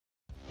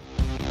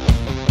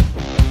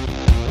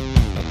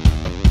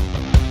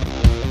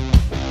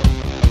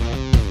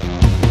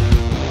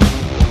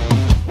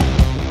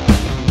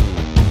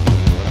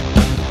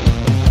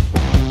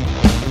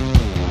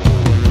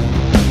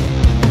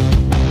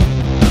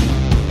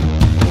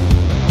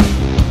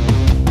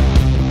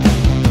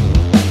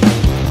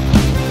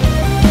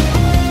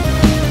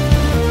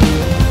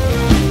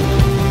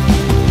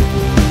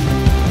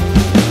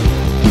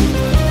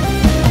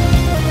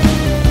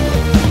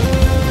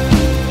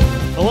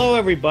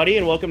everybody,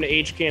 and welcome to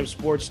HCAM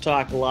Sports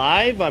Talk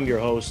Live. I'm your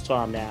host,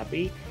 Tom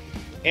Nappy.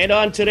 And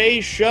on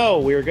today's show,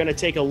 we're going to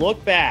take a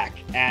look back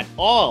at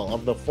all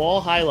of the fall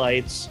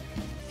highlights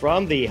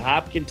from the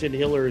Hopkinton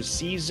Hillers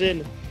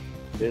season.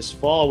 This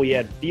fall, we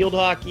had field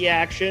hockey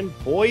action,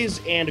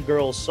 boys and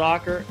girls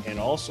soccer, and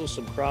also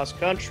some cross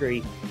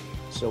country.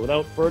 So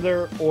without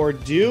further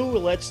ado,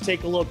 let's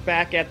take a look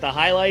back at the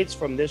highlights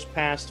from this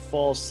past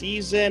fall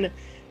season.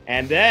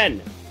 And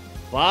then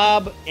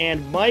Bob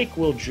and Mike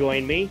will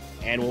join me,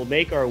 and we'll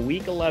make our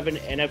Week 11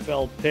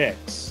 NFL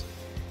picks.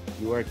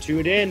 You are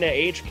tuned in to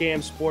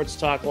HCAM Sports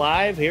Talk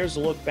Live. Here's a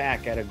look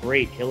back at a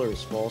great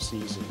Hillers fall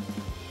season.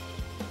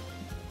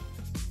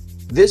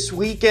 This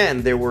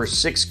weekend, there were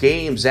 6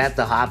 games at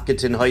the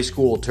Hopkinton High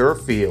School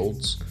turf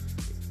fields.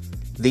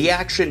 The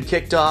action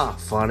kicked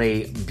off on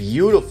a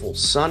beautiful,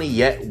 sunny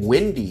yet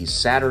windy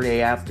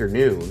Saturday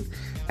afternoon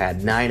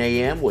at 9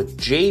 a.m. with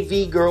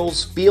JV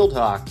girls field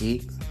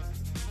hockey.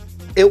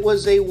 It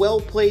was a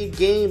well-played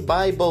game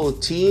by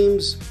both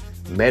teams.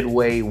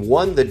 Medway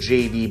won the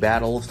JV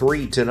battle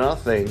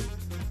 3-0.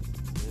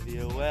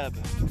 Olivia Webb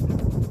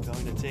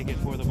going to take it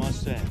for the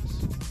Mustangs.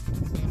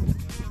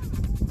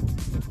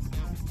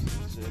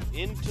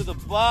 Into the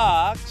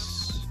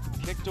box,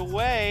 kicked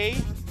away.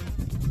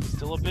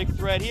 Still a big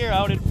threat here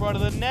out in front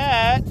of the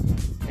net.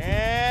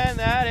 And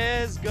that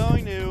is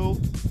going to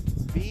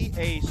be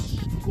a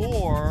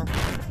score.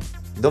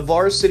 The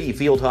varsity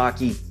field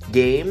hockey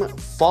game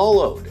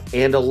followed,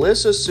 and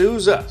Alyssa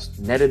Souza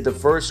netted the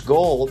first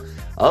goal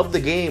of the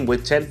game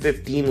with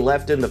 10:15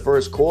 left in the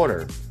first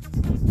quarter.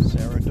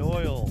 Sarah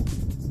Doyle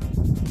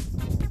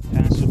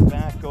pass it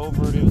back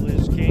over to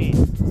Liz Kane.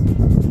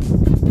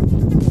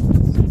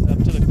 Up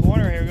to the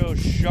corner, here goes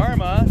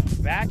Sharma,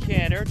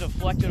 backhander,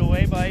 deflected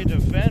away by a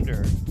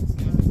defender.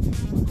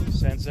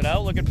 Sends it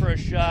out, looking for a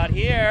shot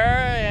here,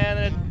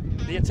 and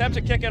the attempt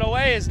to kick it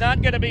away is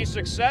not going to be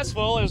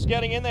successful, as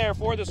getting in there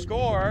for the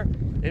score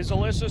is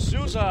Alyssa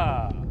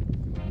Souza.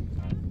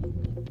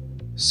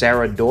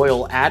 Sarah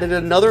Doyle added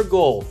another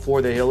goal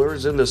for the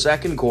Hillers in the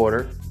second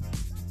quarter.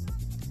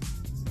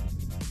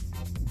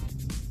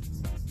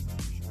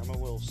 Sharma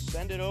will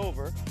send it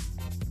over.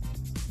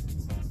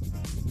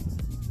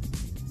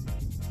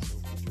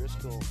 Sophie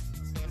Driscoll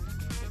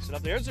picks it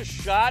up. There's a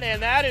shot,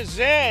 and that is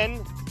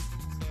in.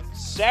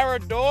 Sarah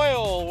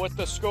Doyle with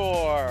the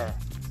score.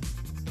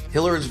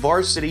 Hillers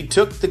varsity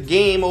took the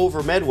game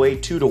over Medway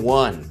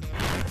 2-1.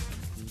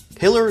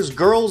 Hillers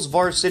girls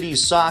varsity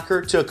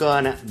soccer took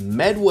on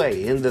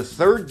Medway in the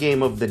third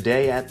game of the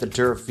day at the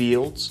turf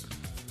fields.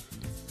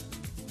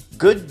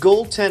 Good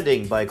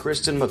goaltending by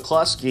Kristen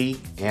McCluskey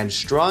and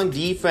strong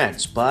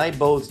defense by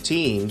both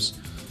teams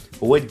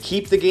would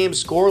keep the game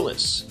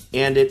scoreless,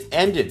 and it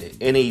ended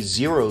in a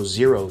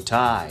 0-0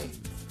 tie.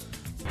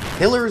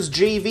 Hillers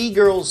JV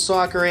girls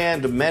soccer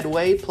and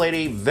Medway played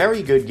a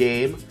very good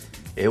game.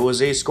 It was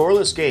a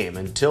scoreless game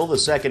until the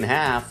second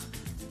half.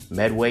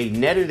 Medway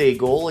netted a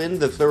goal in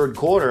the third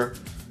quarter,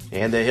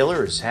 and the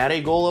Hillers had a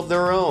goal of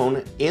their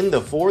own in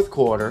the fourth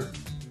quarter.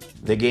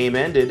 The game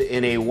ended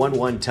in a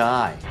 1-1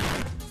 tie.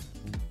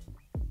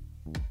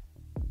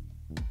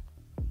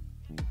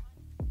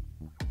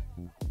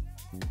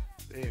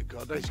 There you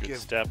go. Nice Good give.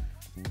 step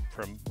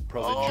from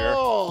Provinger.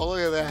 Oh, look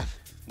at that.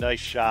 Nice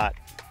shot.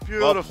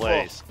 Beautiful. Well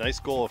placed. Nice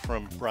goal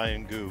from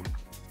Brian Goo.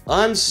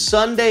 On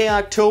Sunday,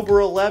 October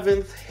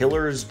 11th,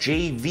 Hillers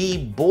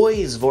JV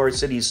boys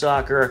varsity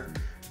soccer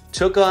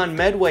took on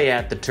Medway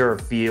at the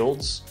turf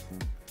fields.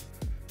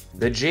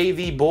 The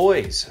JV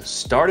boys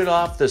started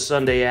off the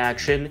Sunday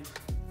action.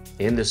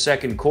 In the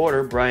second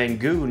quarter, Brian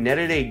Goo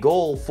netted a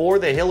goal for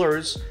the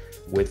Hillers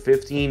with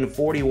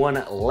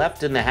 15:41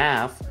 left in the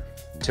half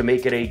to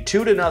make it a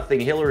 2-0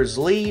 Hillers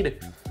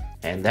lead,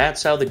 and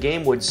that's how the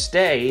game would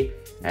stay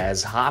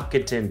as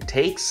Hopkinton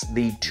takes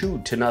the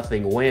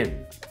 2-0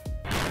 win.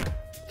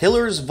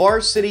 Hillers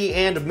varsity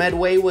and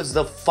Medway was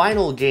the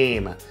final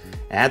game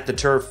at the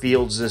turf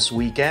fields this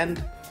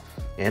weekend,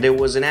 and it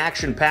was an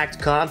action-packed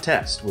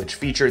contest which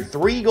featured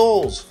 3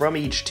 goals from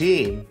each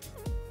team.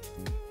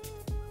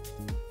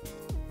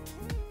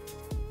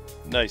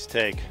 Nice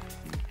take.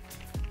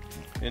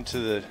 Into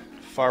the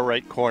far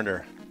right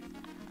corner.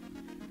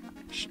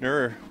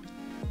 Schnurr,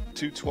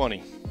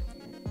 220.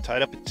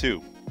 Tied up at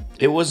 2.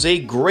 It was a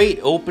great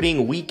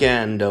opening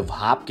weekend of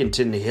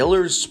Hopkinton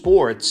Hillers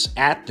sports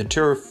at the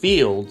turf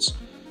fields.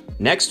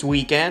 Next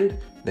weekend,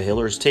 the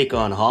Hillers take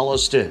on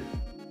Holliston.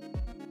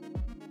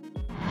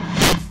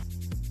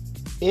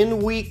 In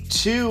week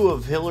 2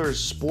 of Hillers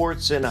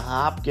sports in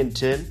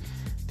Hopkinton,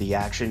 the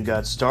action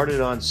got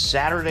started on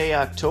Saturday,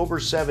 October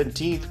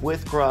 17th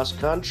with cross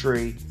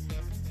country.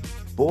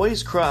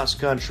 Boys cross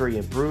country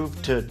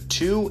improved to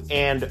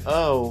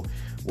 2-0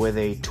 with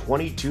a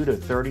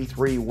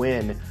 22-33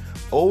 win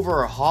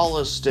over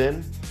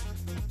Holliston,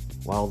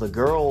 while the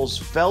girls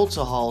fell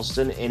to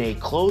Holliston in a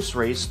close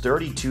race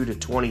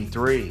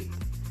 32-23.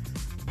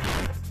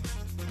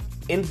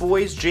 In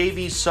boys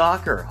JV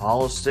soccer,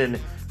 Holliston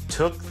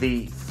took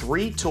the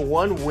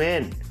 3-1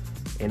 win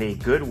in a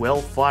good,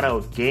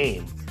 well-fought-out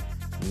game.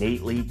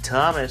 Nate Lee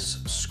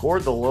Thomas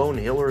scored the lone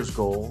Hillers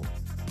goal.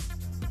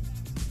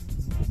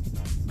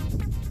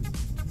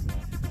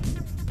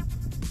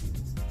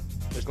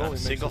 There's Goalie not a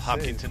makes single a save.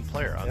 Hopkinton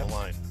player on Yep. the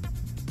line.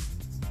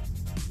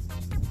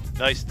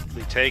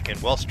 Nicely taken.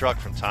 Well struck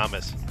from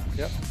Thomas.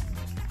 Yep.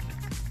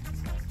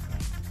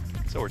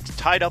 So we're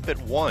tied up at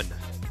 1.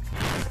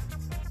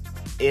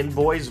 In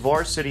boys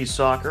varsity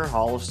soccer,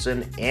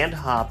 Holliston and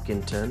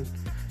Hopkinton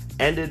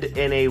ended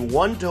in a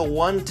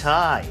 1-1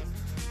 tie.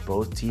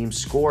 Both teams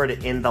scored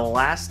in the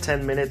last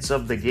 10 minutes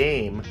of the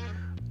game.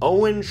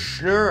 Owen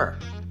Schnur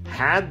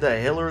had the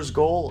Hillers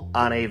goal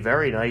on a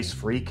very nice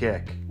free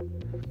kick.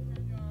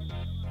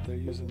 They're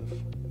using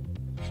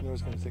the.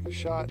 Schneer's going to take a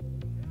shot.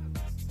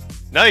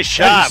 Nice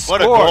shot. Nice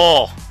What a score.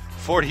 goal.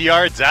 40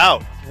 yards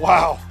out.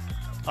 Wow.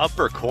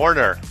 Upper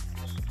corner.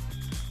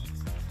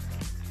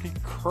 He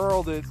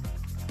curled it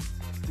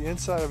the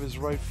inside of his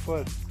right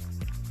foot.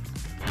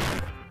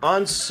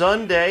 On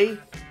Sunday,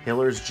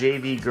 Hillers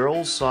JV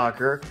girls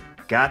soccer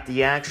got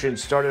the action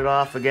started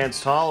off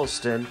against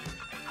Holliston.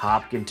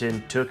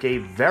 Hopkinton took a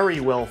very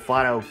well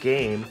fought out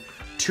game,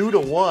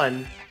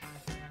 2-1.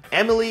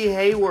 Emily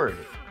Hayward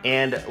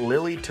and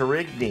Lily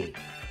Tarigny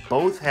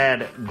both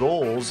had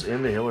goals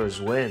in the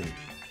Hillers win.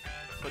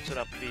 Puts it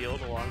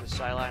upfield along the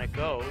sideline. It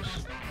goes.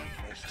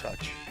 Nice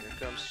touch. Here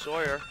comes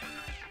Sawyer.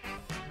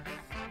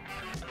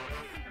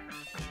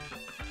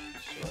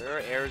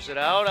 Sawyer airs it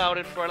out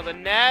in front of the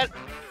net.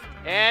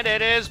 And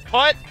it is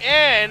put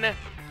in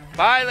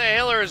by the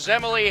Hillers.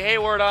 Emily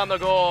Hayward on the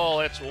goal.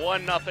 It's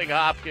 1-0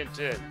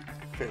 Hopkinton.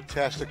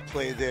 Fantastic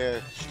play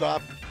there.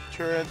 Stop,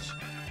 turns,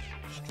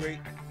 straight.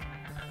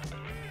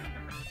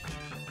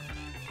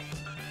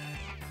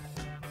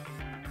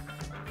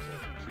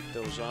 Keep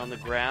those on the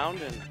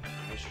ground, and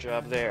nice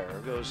job there.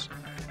 There goes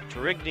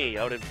Tarigny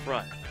out in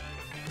front.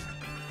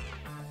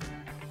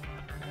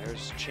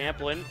 There's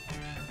Champlin.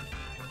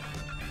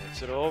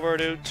 Gets it over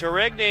to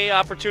Tarigny.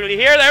 Opportunity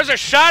here. There's a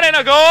shot and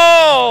a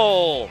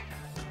goal!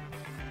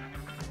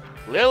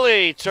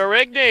 Lily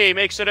Tarigny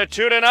makes it a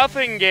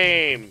 2-0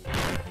 game.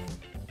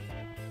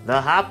 The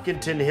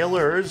Hopkinton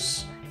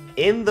Hillers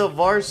in the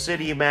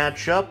varsity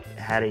matchup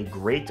had a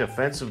great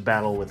defensive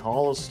battle with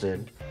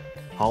Holliston.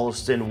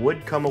 Holliston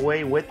would come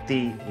away with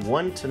the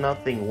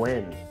 1-0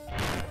 win.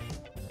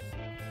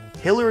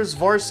 Hillers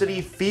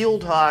varsity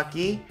field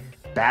hockey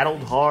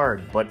battled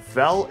hard but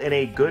fell in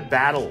a good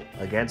battle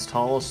against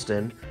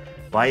Holliston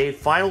by a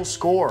final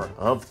score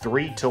of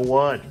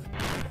 3-1.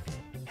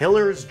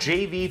 Hillers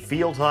JV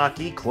field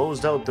hockey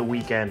closed out the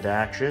weekend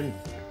action.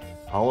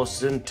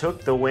 Holliston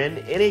took the win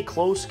in a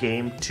close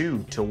game,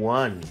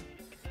 2-1.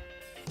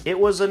 It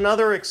was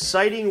another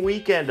exciting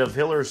weekend of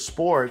Hillers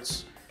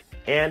sports,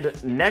 and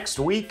next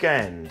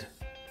weekend,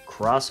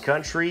 cross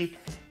country,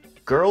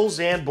 girls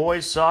and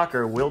boys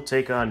soccer will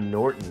take on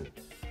Norton.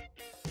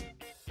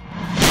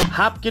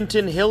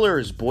 Hopkinton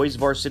Hillers boys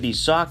varsity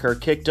soccer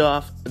kicked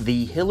off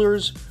the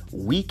Hillers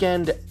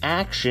weekend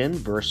action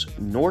versus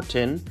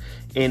Norton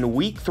in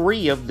week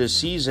 3 of the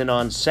season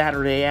on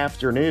Saturday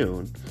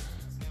afternoon.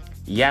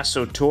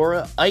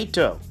 Yasotora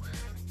Aito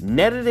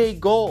netted a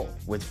goal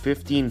with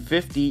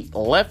 15:50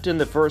 left in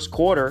the first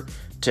quarter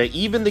to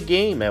even the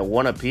game at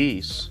 1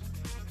 apiece.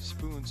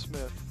 Spoon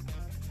Smith.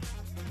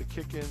 The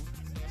kick in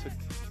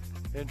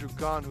to Andrew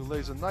Gahn, who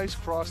lays a nice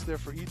cross there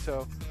for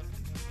Ito.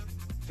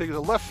 Takes a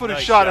left-footed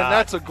Nice shot, shot. and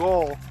that's a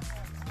goal.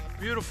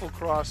 Beautiful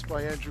cross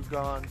by Andrew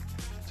Gahn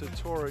to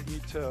Tora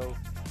Ito.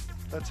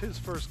 That's his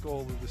first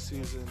goal of the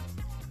season.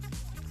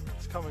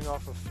 He's coming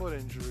off a foot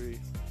injury.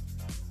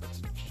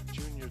 That's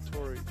junior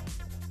Tora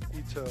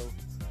Ito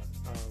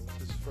with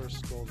his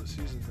first goal of the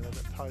season. And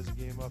that ties the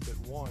game up at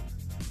 1.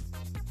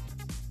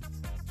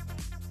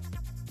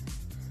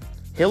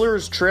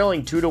 Hillers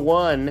trailing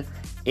 2-1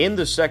 in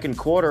the second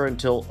quarter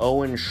until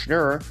Owen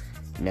Schnur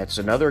nets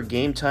another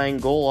game-tying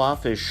goal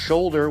off his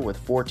shoulder with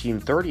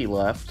 14:30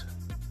 left.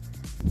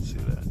 Let's see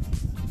that.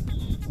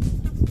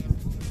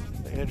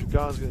 Andrew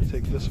Gahn's going to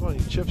take this one.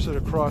 He chips it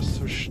across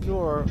to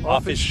Schnur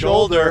Off his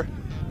shoulder.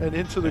 and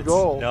into the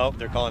goal. Nope,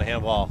 they're calling a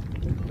handball.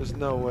 There's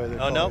no way they're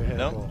Oh, calling no, a no.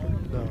 handball.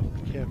 No,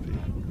 can't be.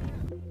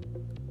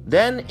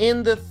 Then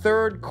in the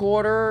third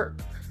quarter,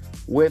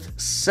 with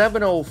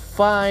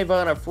 7:05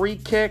 on a free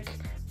kick,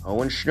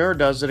 Owen Schnur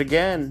does it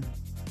again.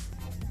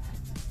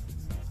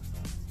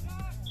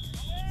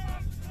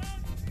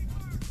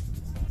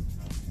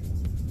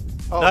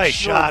 Oh, Nice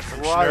Schnur shot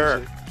from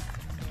drives Schnur.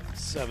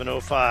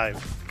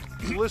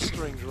 7:05. it.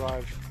 Blistering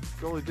drive.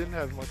 Goalie didn't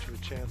have much of a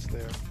chance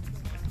there.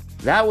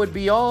 That would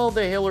be all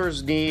the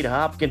Hillers need.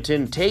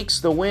 Hopkinton takes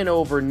the win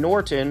over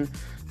Norton,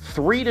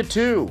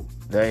 3-2.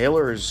 The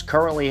Hillers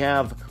currently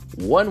have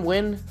 1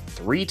 win,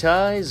 3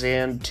 ties,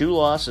 and 2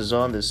 losses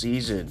on the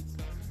season.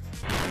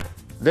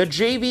 The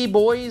JV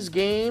boys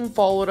game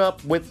followed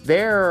up with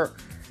their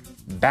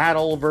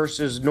battle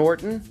versus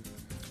Norton.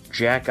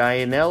 Jack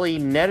Iannelli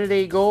netted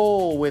a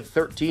goal with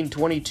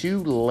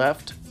 13:22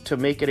 left to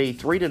make it a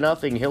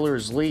 3-0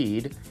 Hillers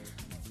lead.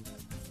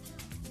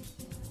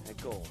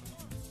 That goal.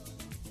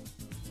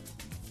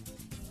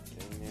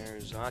 And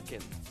there's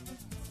Hawkin.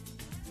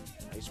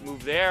 Nice Nice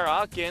move there,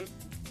 Hawkin.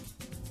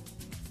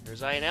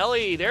 There's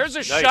Ionelli. There's a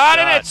Nice shot,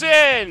 and it's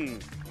in.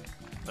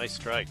 Nice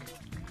strike.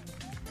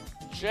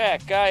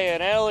 Jack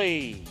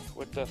Ionelli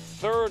with the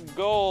third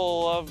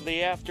goal of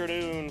the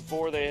afternoon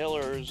for the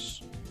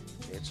Hillers.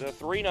 It's a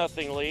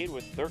 3-0 lead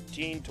with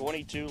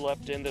 13:22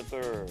 left in the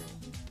third.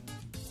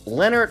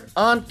 Leonard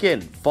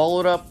Onken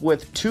followed up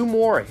with two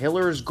more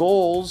Hillers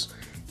goals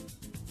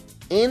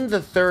in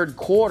the third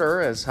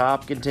quarter as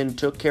Hopkinton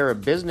took care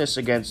of business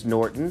against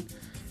Norton.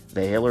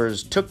 The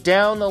Hillers took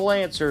down the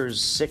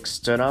Lancers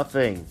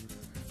 6-0.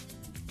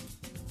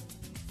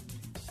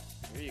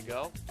 Here you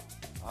go.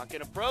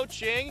 Onken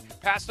approaching,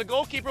 past the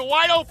goalkeeper,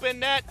 wide open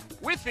net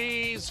with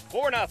ease,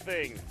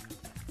 4-0.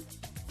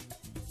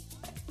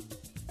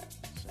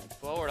 Sent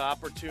forward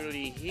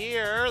opportunity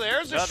here.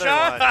 There's a Another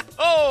shot. one.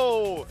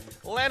 Oh,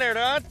 Leonard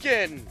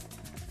Onken.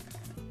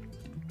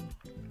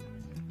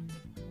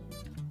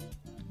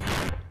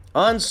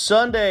 On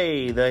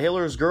Sunday, the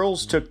Hillers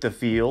girls took the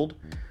field.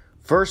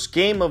 First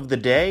game of the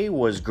day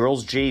was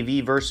girls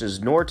JV versus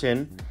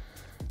Norton.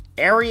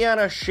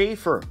 Ariana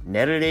Schaefer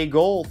netted a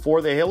goal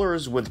for the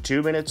Hillers with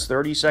 2 minutes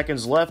 30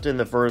 seconds left in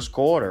the first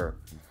quarter.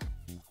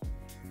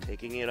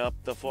 Taking it up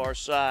the far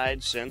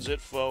side, sends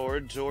it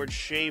forward towards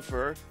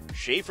Schaefer.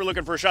 Schaefer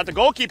looking for a shot. The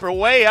goalkeeper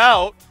way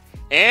out,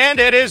 and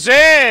it is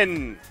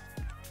in.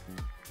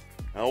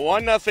 A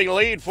 1-0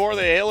 lead for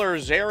the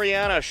Hillers.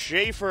 Ariana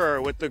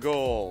Schaefer with the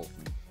goal.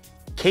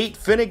 Kate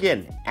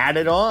Finnegan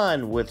added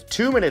on with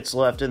 2 minutes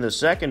left in the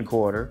second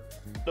quarter.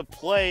 The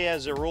play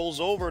as it rolls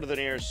over to the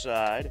near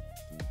side.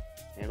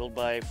 Handled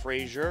by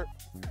Frazier.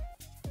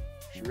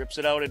 She rips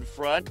it out in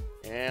front,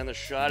 and the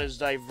shot is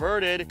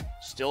diverted.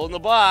 Still in the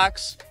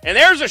box. And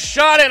there's a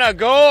shot and a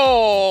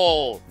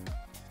goal!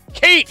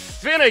 Kate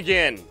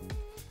Finnegan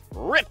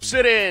rips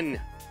it in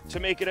to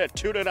make it a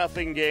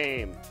 2-0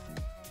 game.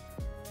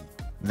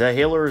 The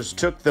Hillers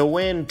took the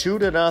win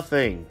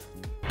 2-0.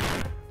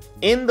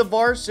 In the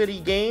varsity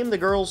game, the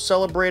girls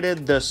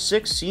celebrated the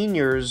 6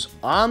 seniors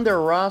on their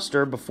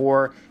roster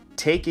before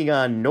taking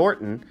on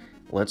Norton.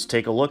 Let's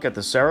take a look at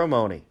the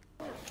ceremony.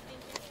 Now,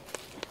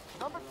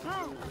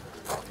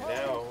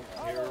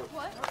 here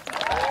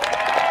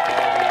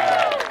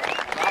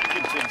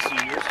Hopkinton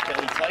seniors,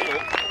 Kelly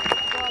Title.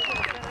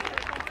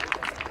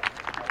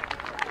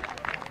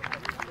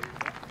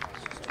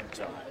 Two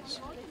ties.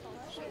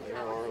 So there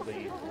are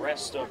the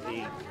rest of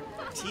the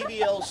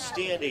TBL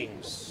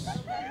standings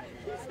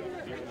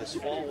in this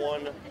Fall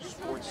 1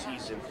 sports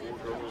season for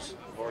girls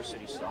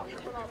varsity soccer.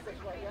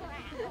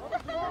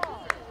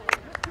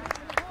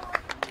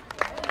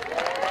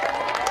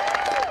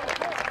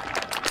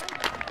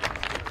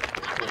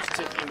 There's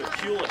Tiffany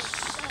McCulis,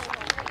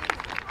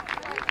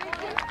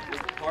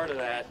 part of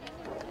that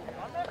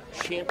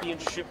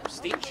championship,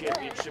 state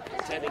championship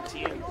contending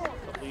team a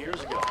couple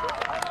years ago.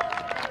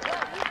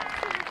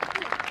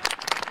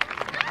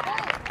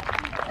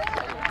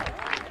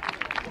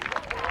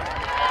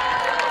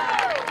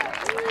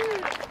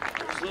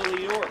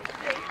 Lily York.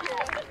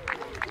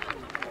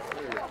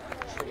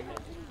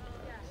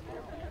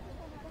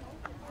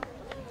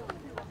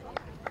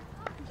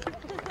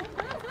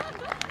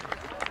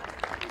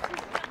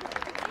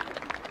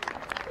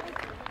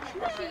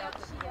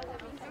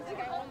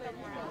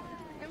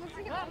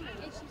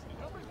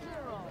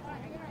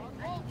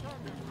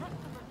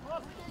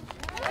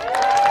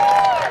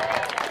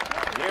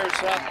 There's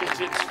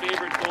Hopkinson's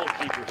favorite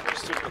goalkeeper,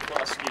 Kristen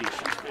McCluskey.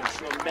 She's been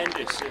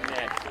tremendous in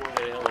that for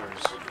the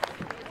Hillers.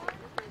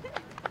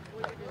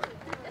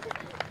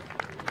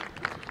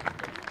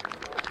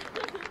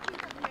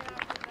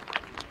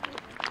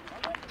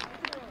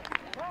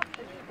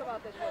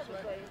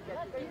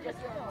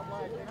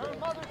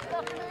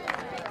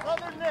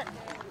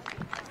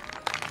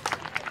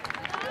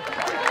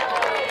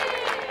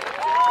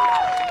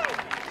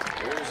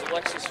 There's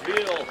Alexis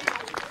Veal.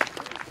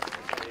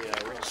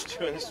 Rich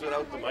doing this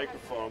without the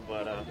microphone,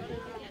 but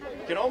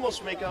you can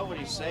almost make out what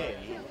he's saying.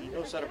 He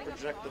knows how to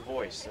project the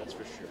voice, that's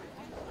for sure.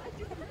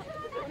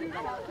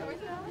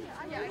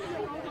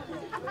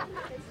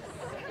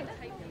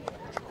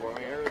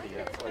 Cormier,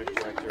 the athletic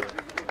director,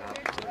 done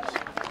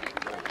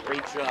a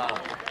great job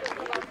the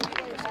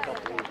last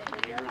couple of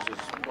years as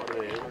part of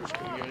the Hillers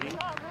community.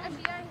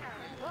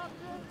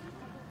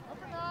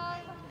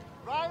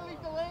 Riley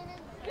Delaney.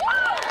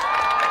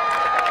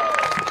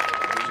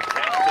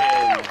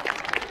 Captain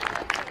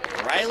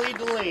Riley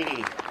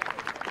Delaney.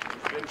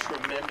 He's been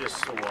tremendous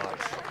to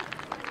watch.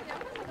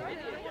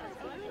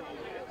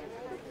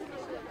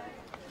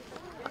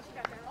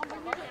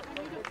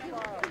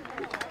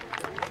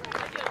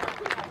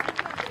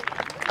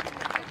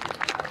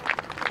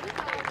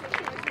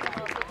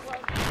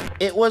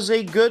 It was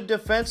a good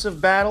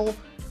defensive battle,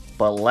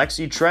 but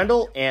Lexi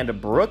Trendle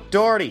and Brooke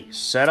Doherty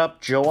set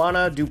up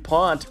Joanna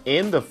DuPont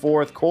in the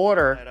fourth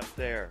quarter. Right up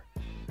there.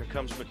 Here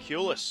comes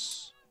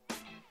McCulis.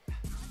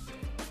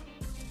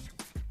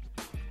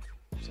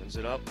 Sends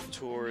it up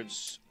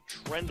towards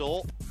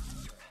Trendle.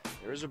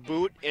 There's a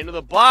boot into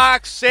the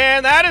box,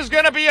 and that is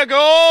going to be a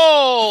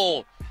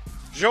goal!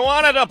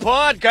 Joanna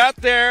DuPont got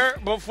there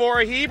before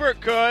Hebert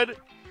could.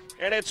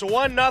 And it's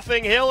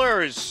 1-0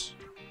 Hillers.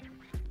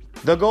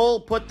 The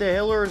goal put the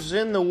Hillers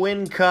in the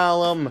win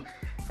column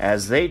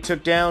as they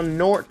took down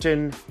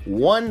Norton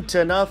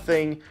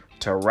 1-0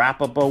 to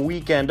wrap up a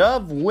weekend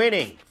of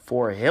winning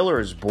for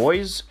Hillers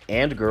boys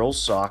and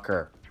girls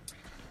soccer.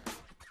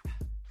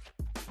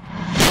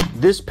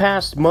 This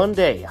past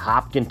Monday,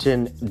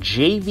 Hopkinton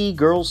JV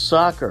girls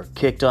soccer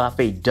kicked off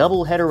a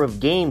doubleheader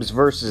of games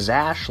versus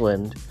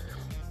Ashland.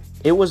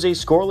 It was a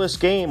scoreless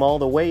game all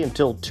the way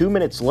until 2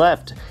 minutes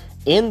left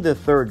in the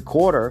third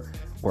quarter,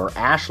 where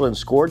Ashland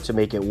scored to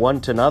make it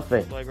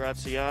 1-0. By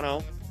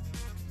Graziano.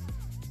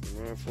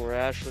 And for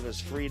Ashland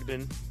is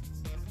Friedman.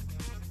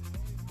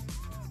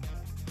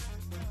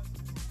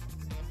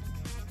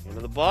 Into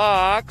the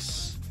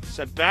box.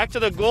 Sent back to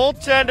the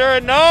goaltender,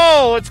 and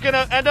no, it's going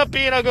to end up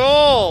being a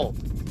goal.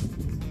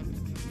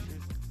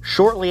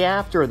 Shortly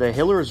after the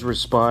Hillers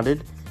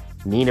responded,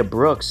 Nina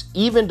Brooks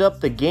evened up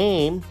the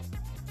game.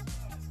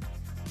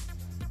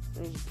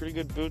 It was a pretty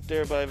good boot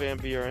there by Van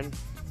Buren.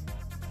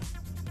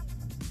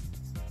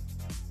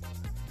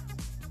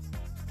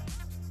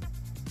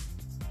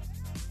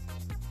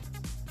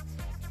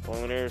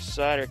 On the near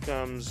side, here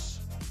comes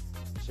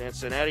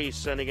Cincinnati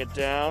sending it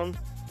down.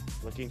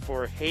 Looking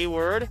for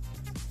Hayward.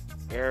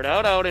 Aired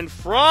out in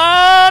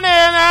front,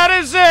 and that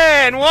is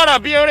in! What a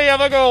beauty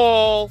of a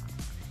goal!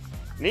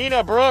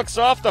 Nina Brooks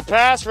off the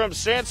pass from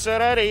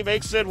Cincinnati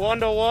makes it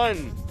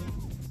 1-1.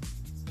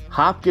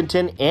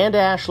 Hopkinton and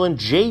Ashland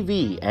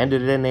JV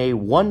ended in a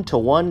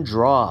 1-1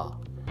 draw.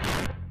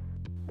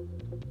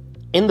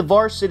 In the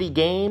varsity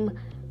game,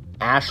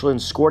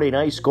 Ashland scored a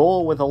nice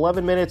goal with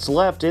 11 minutes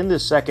left in the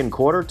second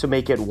quarter to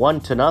make it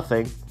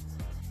 1-0.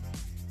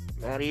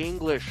 Maddie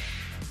English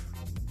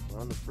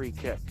on the free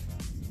kick.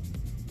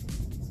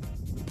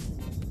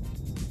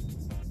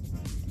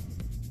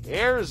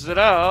 Airs it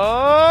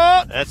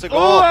out. That's a goal.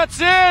 Oh, that's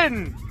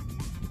in!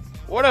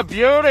 What a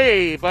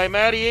beauty by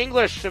Maddie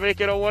English to make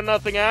it a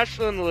 1-0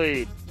 Ashland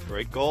lead.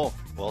 Great goal.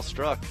 Well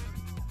struck.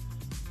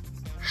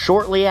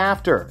 Shortly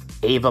after,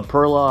 Ava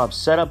Perlov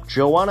set up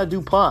Joanna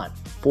DuPont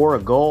for a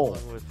goal.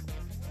 With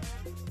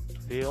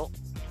Veal.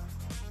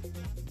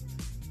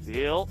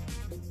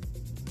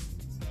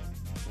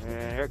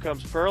 And here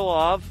comes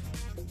Perlov.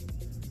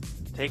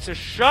 Takes a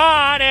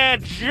shot,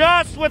 and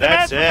just with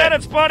the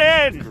minutes put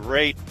in.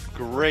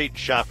 Great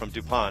shot from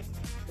DuPont.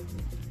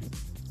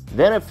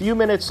 Then a few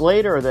minutes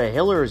later, the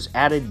Hillers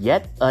added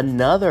yet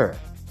another.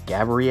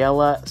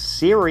 Gabriella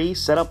Siri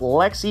set up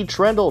Lexi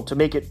Trendle to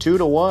make it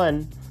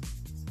 2-1.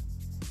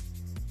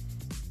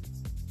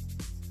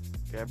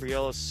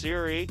 Gabriella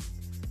Siri.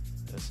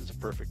 This is a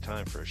perfect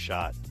time for a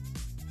shot.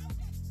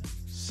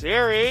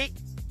 Siri.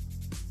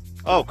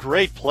 Oh,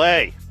 great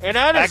play. And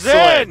that is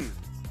Excellent. in.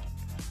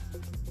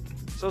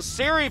 So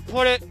Siri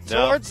put it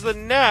towards the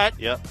net.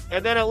 Yep.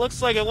 And then it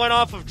looks like it went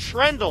off of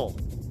Trendle.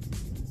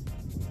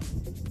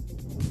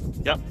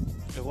 Yep,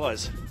 it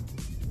was.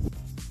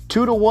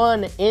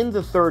 2-1 in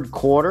the third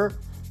quarter,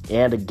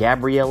 and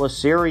Gabriella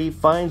Siri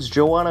finds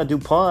Joanna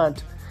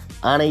DuPont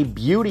on a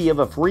beauty of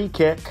a free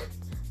kick.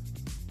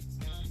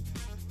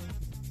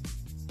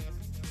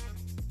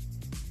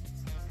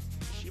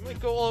 She might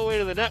go all the way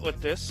to the net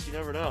with this. You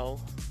never know.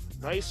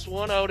 Nice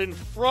one out in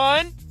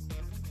front.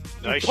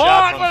 Nice DuPont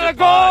shot from with a DuPont.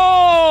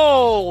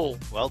 goal!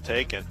 Well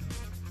taken.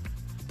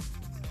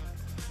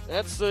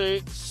 That's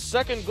the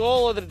second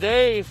goal of the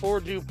day for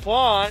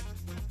DuPont.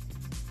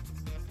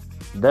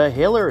 The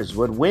Hillers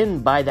would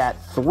win by that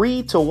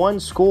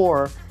 3-1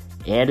 score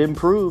and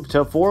improve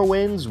to 4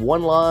 wins,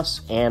 1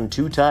 loss, and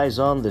 2 ties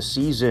on the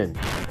season.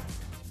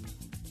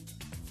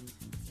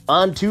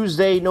 On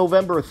Tuesday,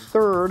 November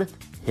 3rd,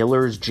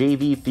 Hillers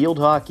JV Field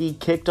Hockey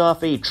kicked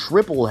off a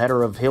triple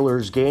header of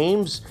Hillers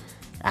games.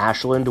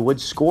 Ashland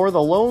would score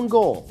the lone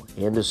goal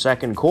in the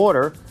second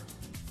quarter.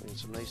 And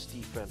some nice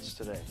defense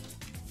today.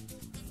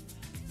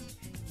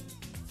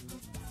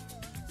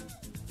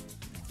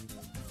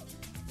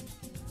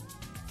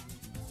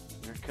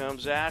 Here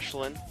comes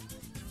Ashland.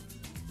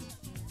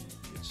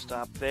 Good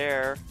stop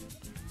there.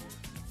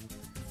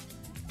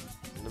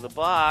 Into the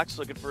box,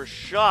 looking for a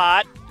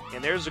shot,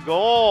 and there's a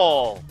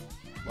goal.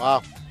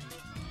 Wow.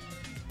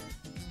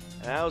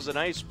 That was a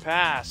nice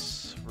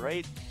pass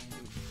right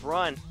in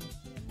front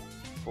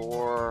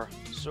for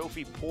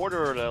Sophie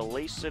Porter to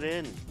lace it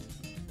in.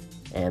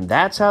 And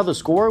that's how the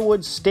score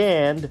would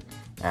stand.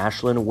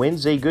 Ashland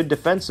wins a good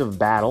defensive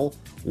battle,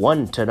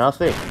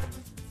 1-0.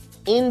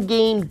 In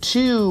Game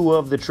 2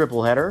 of the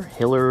tripleheader,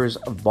 Hillers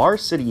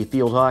varsity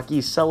field hockey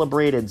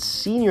celebrated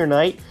senior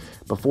night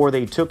before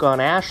they took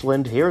on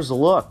Ashland. Here's a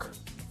look.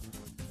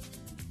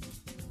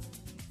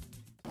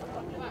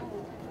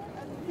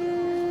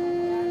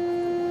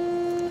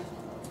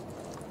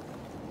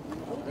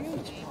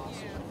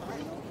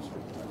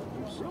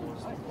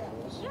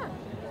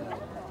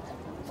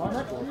 Our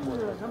next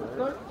senior,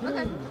 number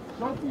 13,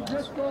 Sophie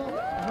Driscoll,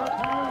 and her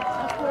parents,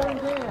 Esther and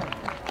Dan.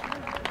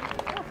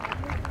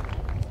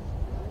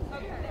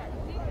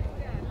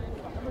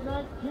 Number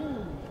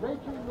 19,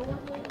 Rachel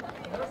Norton,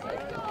 and her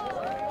parents.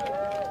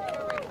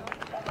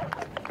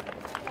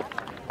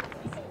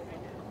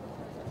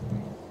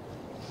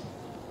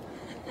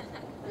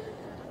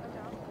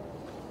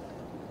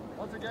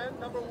 again,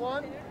 number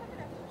 1,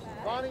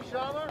 Bonnie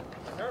Schaller,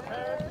 and her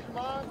parents,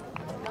 Shimon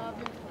and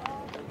Navi.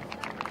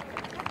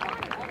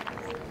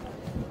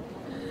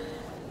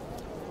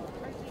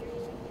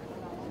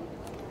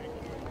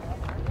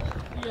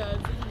 Yeah,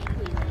 it's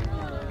pretty good.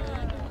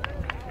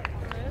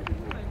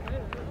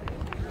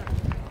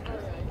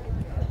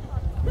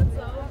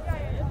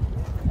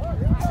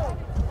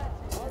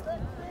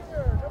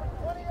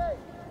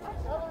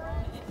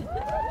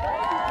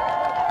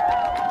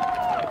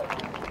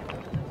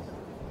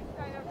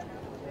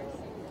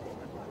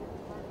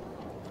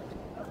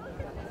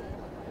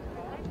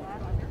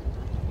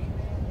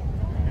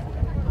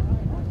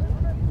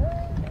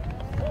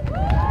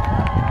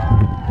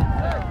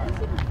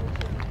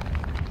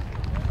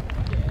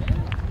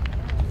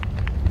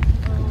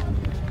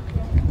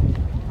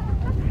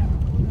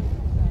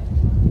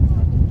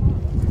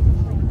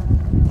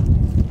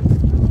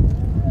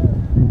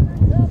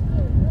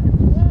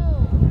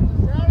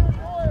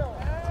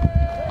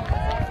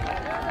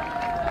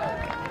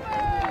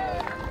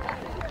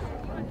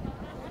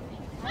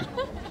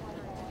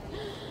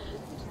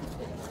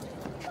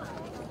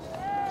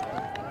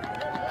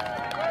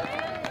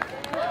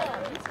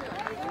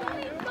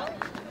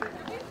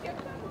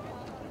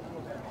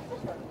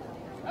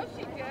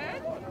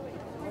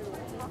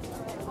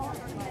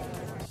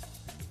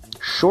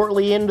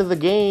 Shortly into the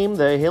game,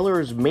 the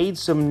Hillers made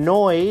some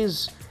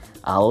noise.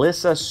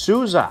 Alyssa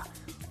Souza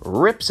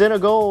rips in a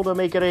goal to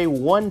make it a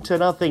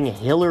 1-0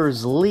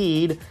 Hillers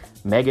lead.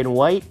 Megan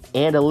White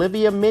and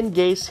Olivia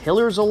Mingase,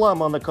 Hillers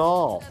alum, on the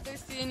call. Their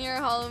senior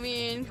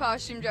Halloween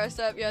costume dressed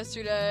up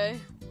yesterday.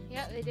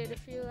 Yeah, they did a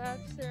few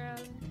laps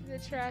around the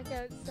track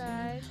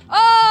outside.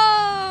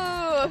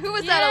 Oh! Who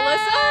was that,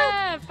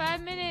 Yeah,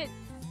 5 minutes.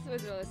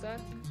 Was it Alyssa? Alyssa?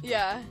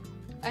 Yeah,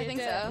 I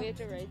think so. We had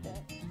to write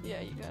that.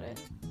 Yeah, you got it.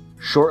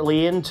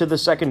 Shortly into the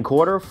second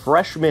quarter,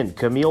 freshman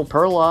Camille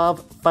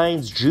Perlov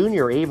finds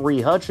junior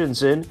Avery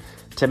Hutchinson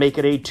to make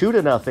it a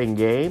 2-0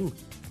 game.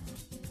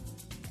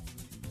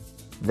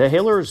 The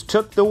Hillers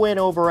took the win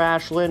over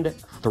Ashland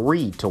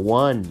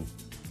 3-1.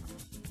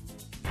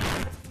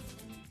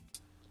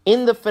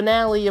 In the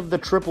finale of the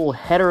triple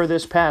header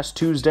this past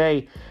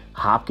Tuesday,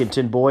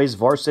 Hopkinton boys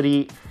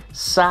varsity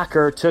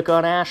soccer took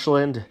on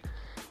Ashland.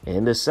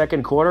 In the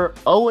second quarter,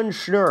 Owen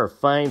Schnur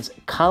finds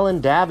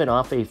Colin Davin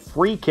off a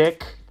free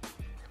kick.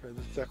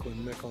 This is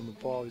Declan Mick on the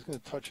ball. He's going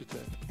to touch it to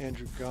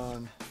Andrew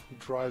Gahn, who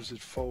drives it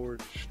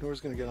forward.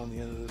 Schnorr's going to get on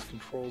the end of this,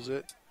 controls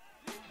it.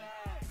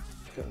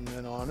 Got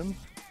men on him.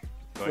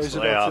 Nice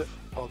layoff.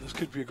 Oh, this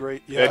could be a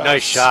great. Good,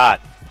 nice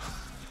shot.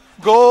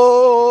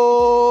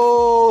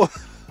 Goal!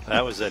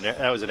 That was an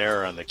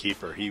error on the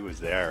keeper. He was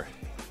there.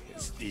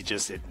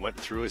 It went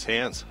through his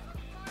hands.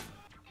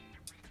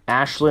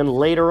 Ashland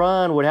later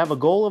on would have a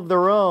goal of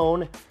their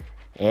own,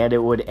 and it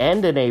would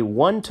end in a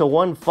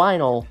 1-1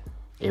 final.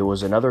 It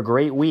was another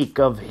great week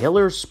of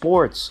Hillers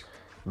sports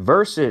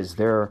versus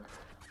their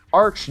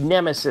arch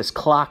nemesis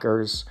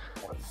Clockers.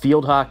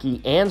 Field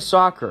hockey and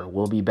soccer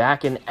will be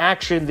back in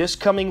action this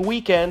coming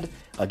weekend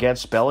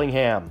against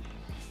Bellingham.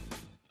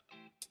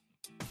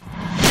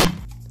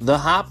 The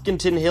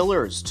Hopkinton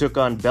Hillers took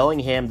on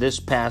Bellingham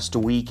this past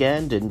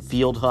weekend in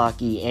field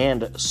hockey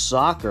and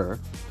soccer.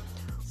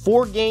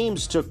 4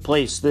 games took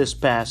place this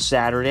past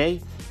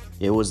Saturday.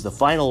 It was the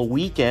final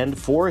weekend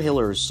for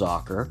Hillers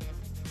soccer.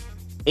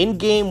 In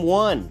Game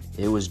 1,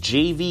 it was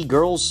JV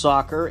girls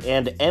soccer,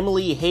 and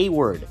Emily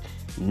Hayward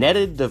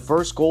netted the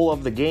first goal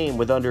of the game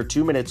with under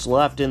 2 minutes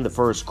left in the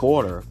first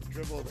quarter.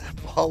 Dribbled that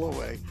ball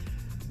away.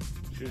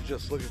 She was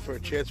just looking for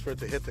a chance for it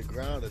to hit the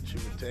ground, and she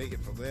would take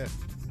it from there.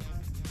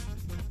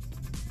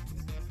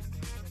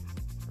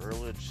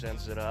 Erlich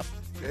sends it up.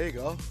 There you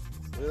go.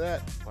 Look at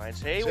that.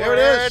 Finds Hayward.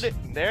 There it is.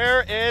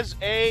 There is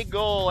a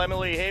goal.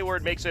 Emily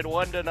Hayward makes it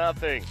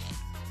 1-0.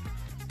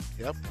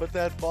 Yep, put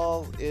that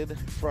ball in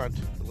front.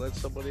 Let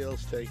somebody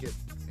else take it.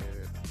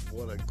 And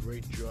what a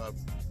great job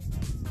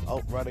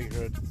outrunning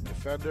her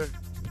defender.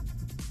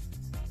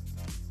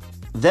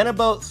 Then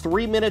about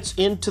 3 minutes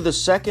into the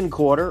second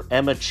quarter,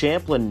 Emma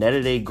Champlin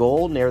netted a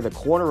goal near the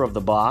corner of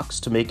the box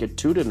to make it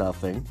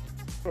 2-0.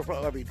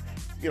 I mean,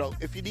 you know,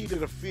 if you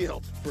needed a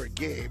field for a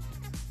game.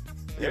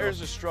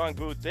 There's a strong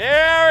boot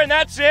there, and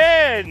that's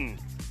in.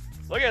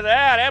 Look at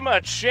that.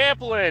 Emma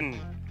Champlin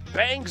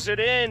bangs it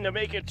in to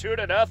make it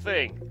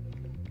 2-0.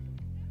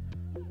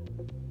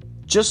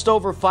 Just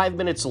over 5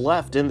 minutes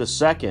left in the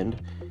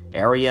second,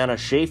 Ariana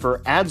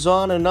Schaefer adds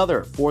on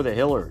another for the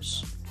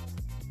Hillers.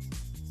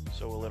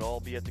 So will it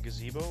all be at the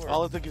gazebo? Or?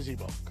 All at the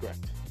gazebo,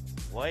 correct.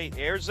 White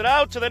airs it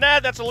out to the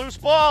net. That's a loose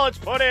ball. It's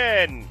put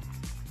in.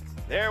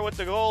 There with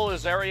the goal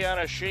is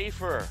Ariana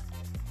Schaefer.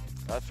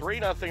 A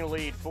 3-0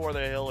 lead for the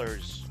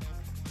Hillers.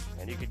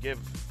 And you could give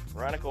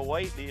Veronica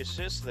White the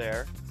assist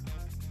there.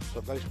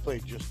 So nice play,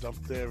 just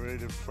dumped there right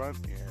in front,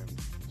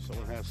 and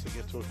someone has to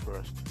get to it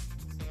first.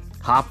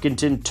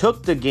 Hopkinton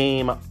took the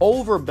game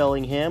over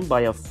Bellingham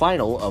by a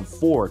final of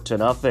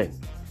 4-0.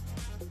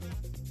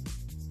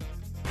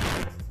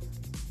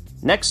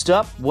 Next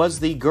up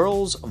was the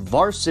girls'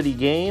 varsity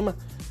game.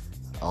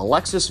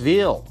 Alexis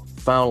Veal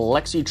found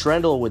Lexi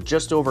Trendle with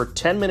just over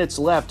 10 minutes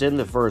left in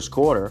the first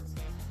quarter.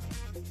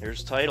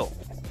 Here's Title.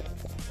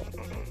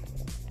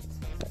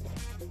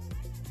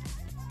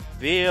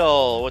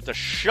 Veal with the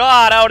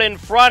shot out in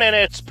front, and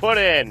it's put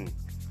in.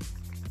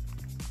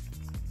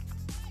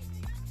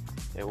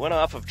 It went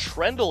off of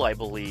Trendle, I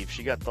believe.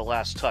 She got the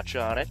last touch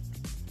on it.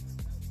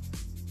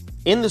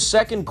 In the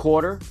second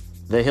quarter,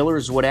 the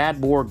Hillers would add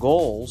more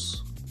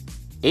goals.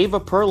 Ava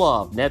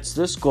Perlov nets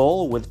this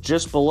goal with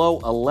just below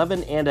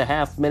 11 and a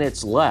half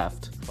minutes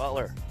left.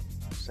 Butler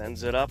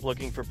sends it up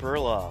looking for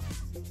Perlov.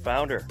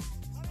 Found her.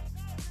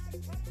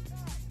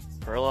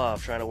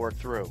 Perlov trying to work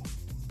through.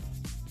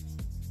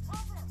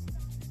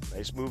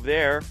 Nice move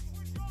there.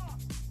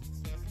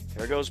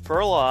 There goes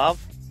Perlov.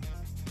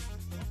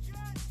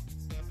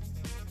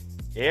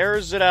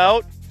 Airs it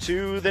out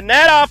to the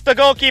net, off the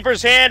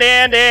goalkeeper's hand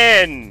and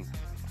in.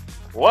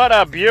 What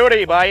a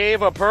beauty by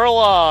Ava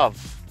Perlov.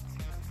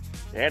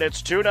 And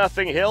it's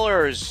 2-0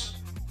 Hillers.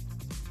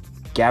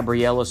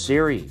 Gabriella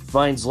Siri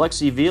finds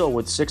Lexi Veal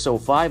with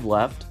 6:05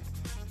 left.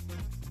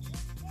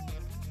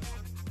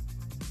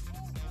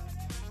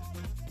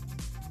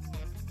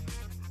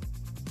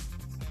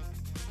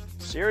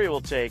 Siri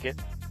will take it.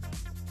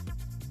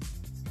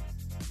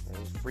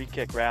 Free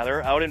kick,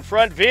 rather. Out in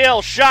front,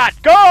 Veal, shot,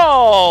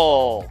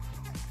 goal!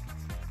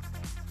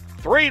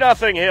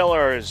 3-0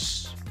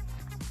 Hillers.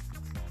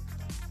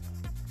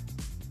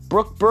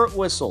 Brooke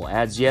Birtwhistle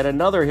adds yet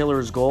another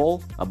Hillers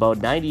goal about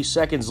 90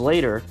 seconds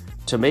later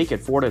to make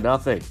it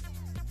 4-0.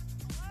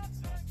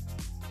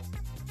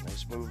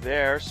 Nice move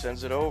there,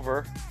 sends it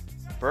over.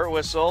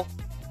 Birtwhistle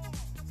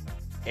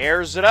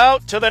airs it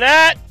out to the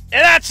net,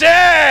 and that's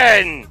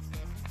in!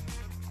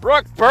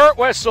 Brooke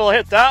Birtwhistle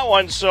hit that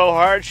one so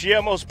hard she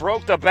almost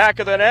broke the back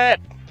of the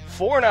net.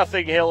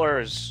 4-0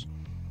 Hillers.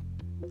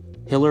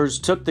 Hillers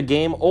took the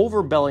game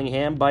over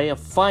Bellingham by a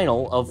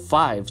final of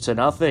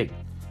 5-0.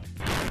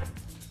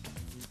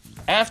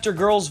 After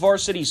girls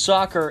varsity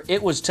soccer,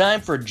 it was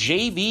time for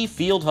JV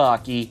field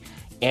hockey,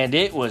 and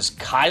it was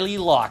Kylie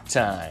Locke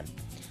time.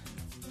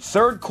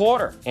 Third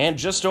quarter, and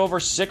just over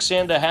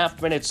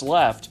 6.5 minutes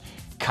left,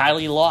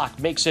 Kylie Locke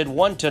makes it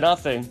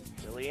 1-0.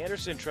 Lily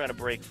Anderson trying to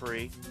break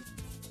free.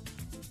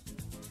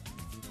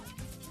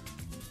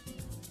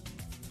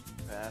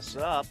 Pass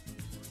up.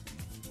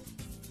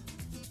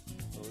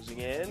 Closing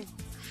in.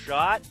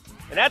 Shot.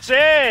 And that's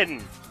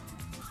in!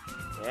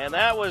 And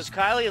that was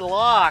Kylie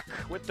Locke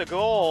with the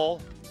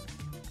goal.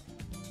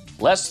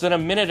 Less than a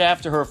minute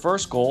after her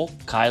first goal,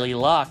 Kylie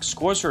Locke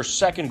scores her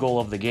second goal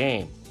of the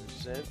game.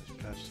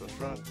 Pass to the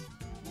front.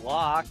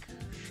 Locke.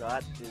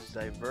 Shot is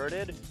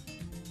diverted.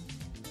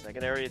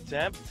 Secondary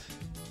attempt.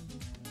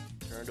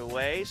 Turned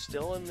away.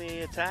 Still in the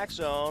attack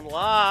zone.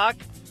 Locke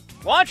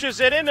launches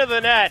it into the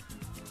net.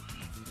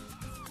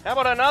 How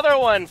about another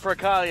one for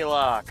Kylie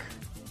Locke?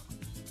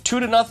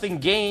 2-0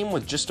 game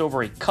with just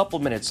over a couple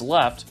minutes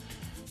left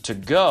to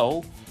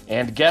go.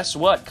 And guess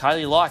what?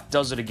 Kylie Locke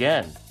does it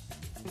again.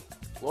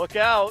 Look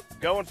out.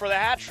 Going for the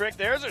hat trick.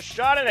 There's a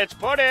shot and it's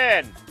put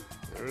in.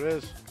 There it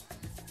is.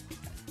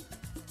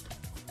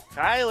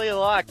 Kylie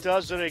Locke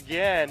does it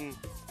again.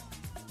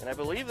 And I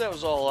believe that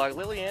was all Locke.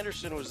 Lily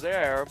Anderson was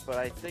there, but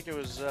I think it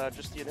was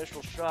just the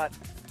initial shot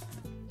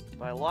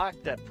by Locke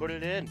that put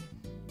it in.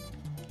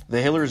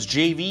 The Hillers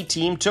JV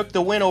team took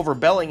the win over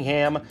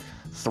Bellingham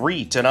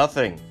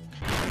 3-0.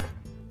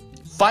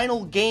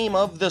 Final game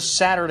of the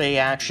Saturday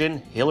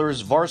action,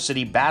 Hillers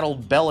varsity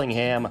battled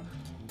Bellingham.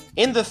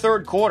 In the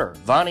third quarter,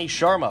 Vani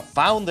Sharma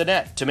found the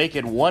net to make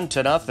it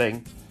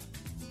 1-0.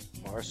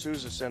 Mara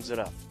Souza sends it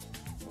up.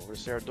 Over to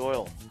Sarah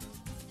Doyle.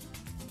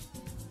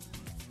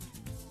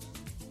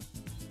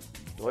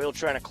 Doyle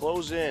trying to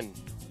close in.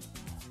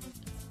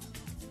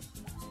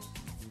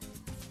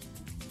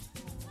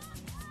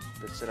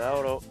 Spits it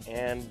out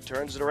and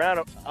turns it around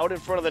out in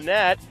front of the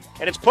net.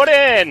 And it's put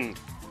in!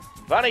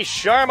 Vani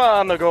Sharma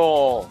on the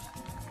goal.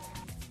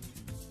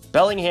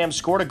 Bellingham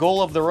scored a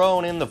goal of their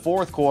own in the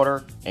fourth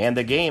quarter, and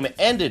the game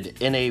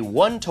ended in a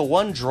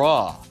 1-1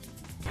 draw.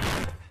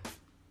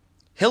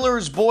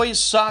 Hillers boys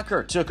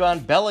soccer took on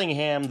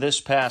Bellingham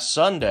this past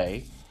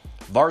Sunday.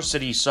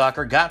 Varsity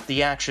soccer got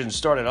the action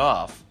started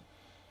off.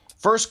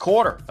 First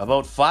quarter,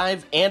 about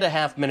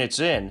 5.5 minutes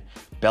in,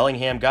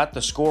 Bellingham got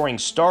the scoring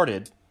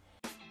started.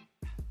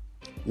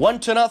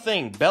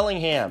 1-0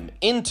 Bellingham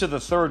into the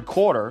third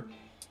quarter,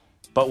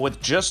 but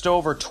with just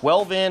over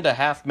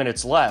 12.5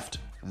 minutes left,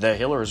 the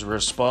Hillers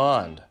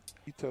respond.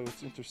 Ito,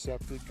 it's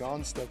intercepted.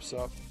 Gon steps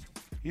up.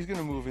 He's going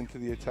to move into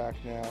the attack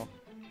now.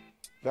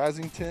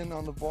 Vasington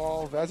on the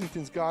ball.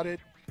 Vasington's got it.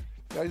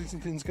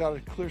 Vasington's got a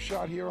clear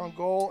shot here on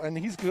goal, and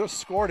he's just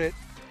scored it.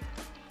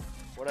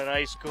 What a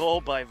nice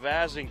goal by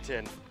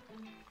Vasington.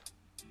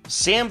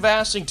 Sam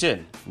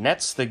Vasington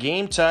nets the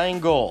game-tying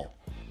goal.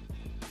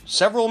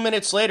 Several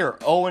minutes later,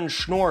 Owen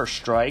Schnorr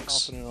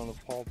strikes. Confident on the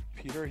Paul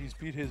Peter. He's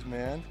beat his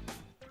man.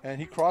 And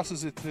he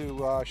crosses it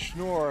to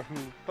Schnorr,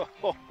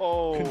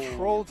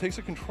 who takes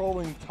a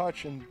controlling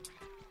touch and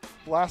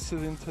blasts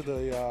it into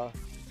the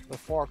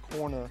far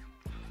corner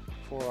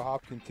for a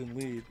Hopkinton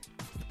lead.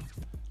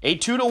 A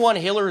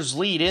 2-1 Hillers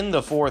lead in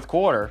the fourth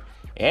quarter,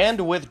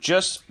 and with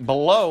just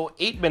below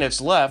 8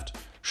 minutes left,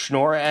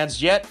 Schnorr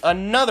adds yet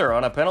another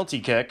on a penalty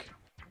kick.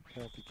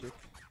 Penalty kick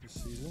this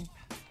season.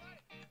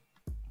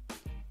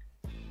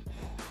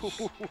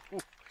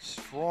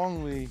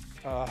 Strongly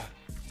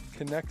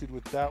connected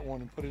with that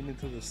one and put it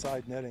into the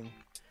side netting.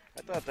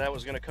 I thought that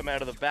was going to come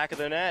out of the back of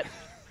the net.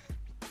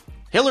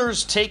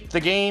 Hillers take the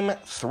game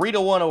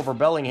 3-1 over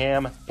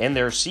Bellingham in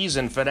their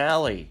season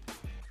finale.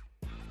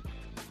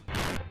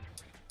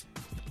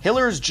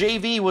 Hillers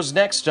JV was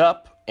next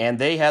up, and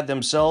they had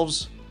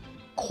themselves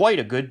quite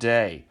a good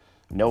day.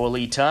 Noah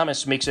Lee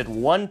Thomas makes it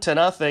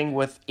 1-0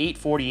 with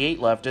 8:48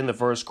 left in the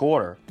first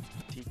quarter.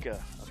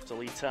 Tika up to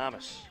Lee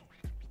Thomas.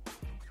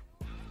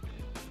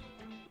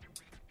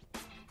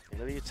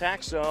 Into the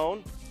attack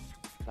zone.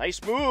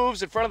 Nice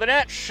moves in front of the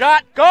net.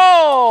 Shot,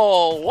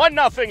 goal!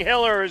 1-0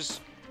 Hillers.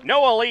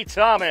 Noah Lee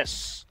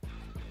Thomas.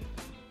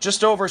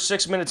 Just over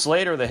 6 minutes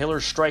later, the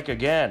Hillers strike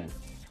again.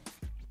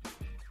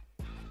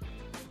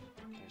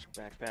 Nice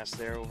back pass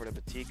there over to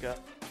Batika.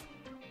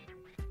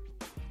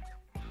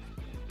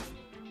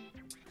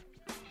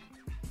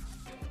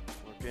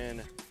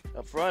 Working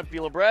up front,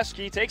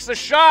 Bielobreski takes the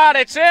shot.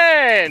 It's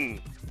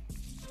in!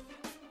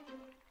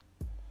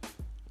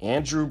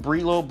 Andrew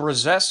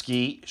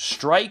Brzeski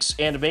strikes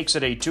and makes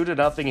it a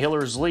 2-0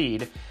 Hillers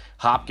lead.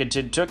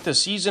 Hopkinton took the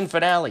season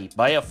finale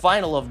by a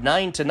final of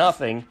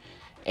 9-0,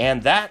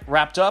 and that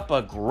wrapped up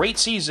a great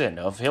season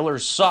of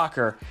Hillers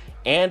soccer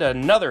and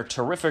another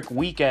terrific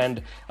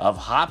weekend of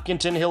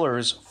Hopkinton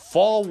Hillers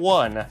Fall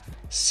 1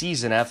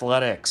 season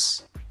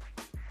athletics.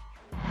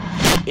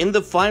 In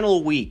the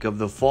final week of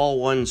the Fall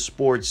 1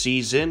 sports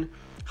season,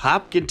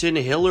 Hopkinton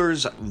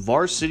Hillers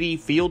varsity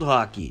field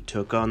hockey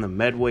took on the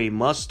Medway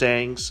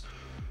Mustangs.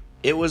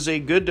 It was a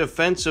good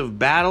defensive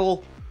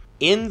battle.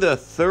 In the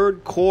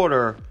third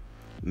quarter,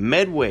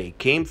 Medway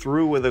came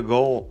through with a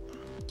goal.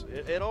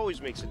 It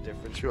always makes a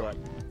difference, Sure. but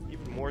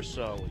even more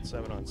so with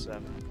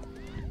 7-on-7.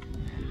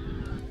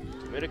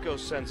 Domenico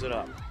sends it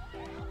up.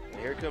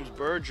 And here comes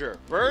Berger.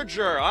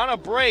 Berger on a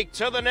break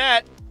to the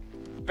net.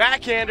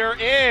 Backhander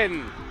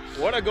in.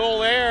 What a goal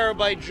there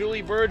by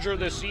Julie Berger,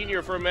 the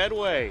senior for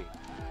Medway.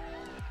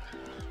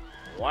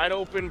 Wide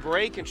open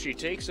break, and she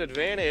takes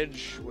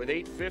advantage with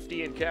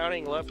 8:50 and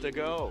counting left to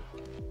go.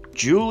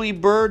 Julie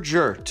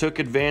Berger took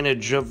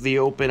advantage of the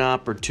open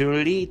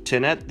opportunity to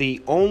net the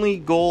only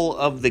goal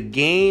of the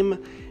game,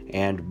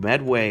 and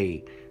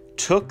Medway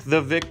took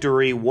the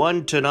victory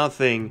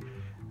 1-0.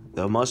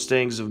 The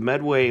Mustangs of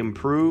Medway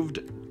improved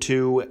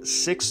to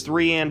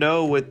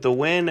 6-3-0 with the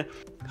win.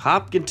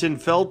 Hopkinton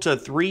fell to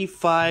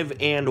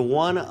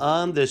 3-5-1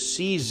 on the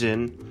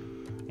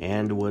season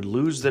and would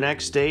lose the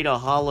next day to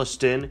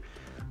Holliston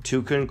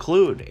to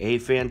conclude a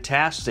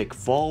fantastic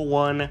Fall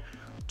 1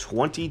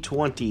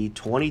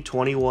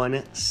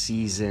 2020-2021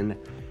 season.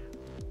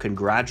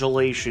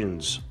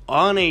 Congratulations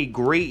on a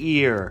great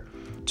year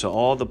to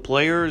all the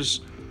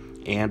players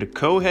and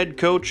co-head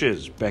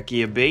coaches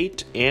Becky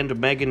Abate and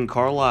Megan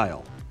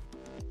Carlisle.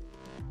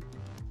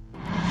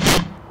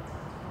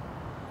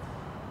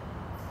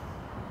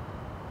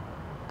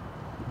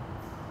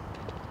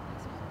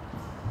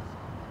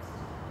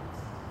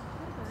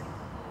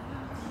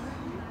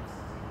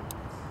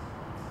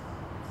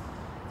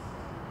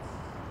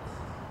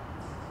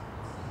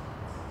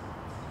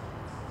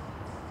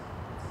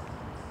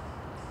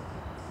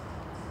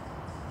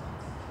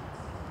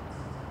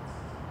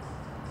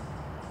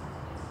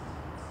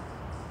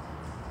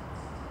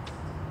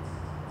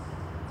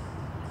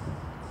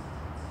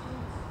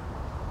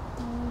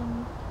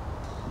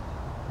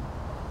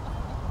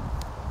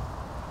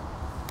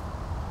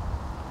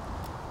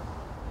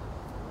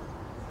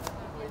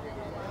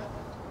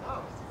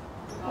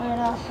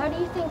 How do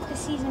you think the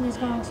season is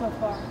going so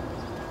far?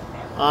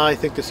 I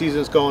think the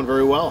season's going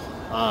very well.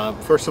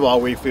 First of all,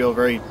 we feel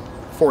very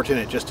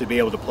fortunate just to be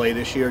able to play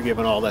this year,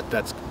 given all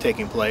that's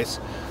taking place.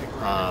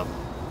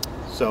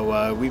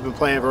 So we've been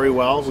playing very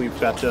well. We've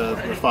got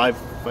five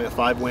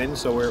wins,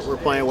 so we're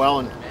playing well,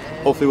 and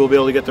hopefully we'll be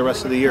able to get the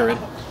rest of the year in.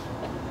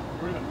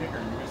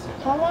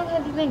 How long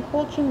have you been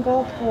coaching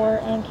golf for,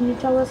 and can you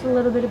tell us a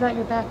little bit about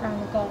your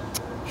background with golf?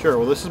 Sure.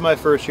 Well, this is my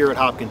first year at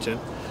Hopkinton.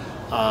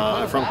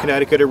 I'm from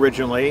Connecticut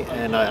originally,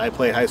 and I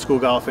played high school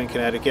golf in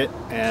Connecticut.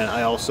 And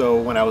I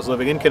also, when I was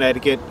living in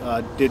Connecticut,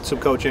 did some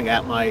coaching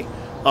at my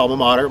alma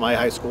mater, my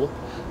high school.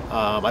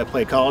 I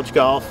played college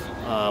golf.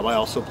 I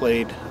also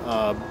played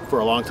for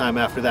a long time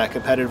after that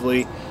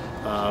competitively.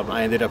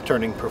 I ended up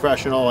turning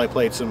professional. I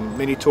played some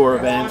mini tour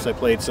events. I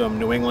played some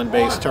New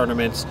England-based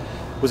tournaments.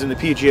 Was in the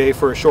PGA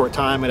for a short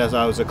time, and as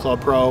I was a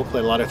club pro,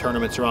 played a lot of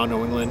tournaments around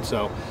New England.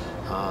 So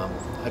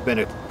I've been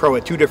a pro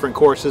at 2 different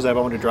courses. I've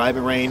owned a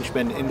driving range,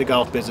 been in the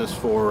golf business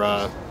for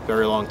a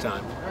very long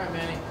time. All right,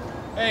 Manny.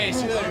 Hey,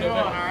 see you later, Devin.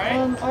 All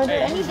right. Are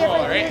there any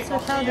differences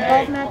with how the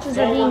golf matches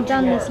are being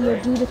done this year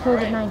due to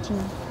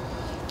COVID-19?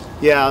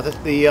 Yeah,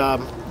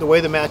 the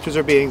way the matches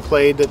are being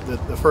played,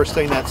 the first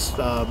thing that's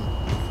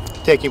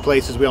taking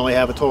place is we only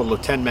have a total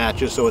of 10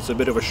 matches, so it's a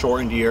bit of a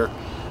shortened year.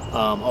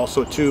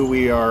 Also, too,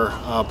 we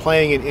are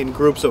playing in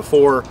groups of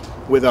 4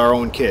 with our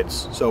own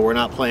kids. So we're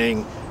not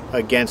playing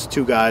against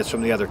 2 guys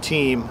from the other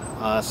team.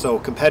 So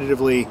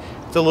competitively,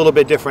 it's a little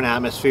bit different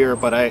atmosphere,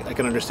 but I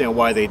can understand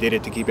why they did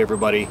it, to keep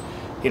everybody,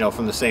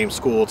 from the same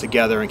school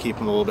together and keep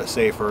them a little bit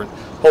safer. And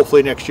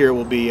hopefully next year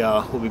we'll be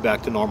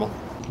back to normal.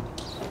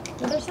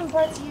 What are some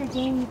parts of your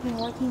game you've been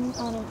working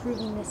on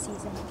improving this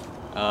season?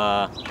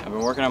 I've been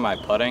working on my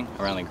putting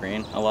around the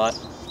green a lot,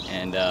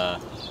 and a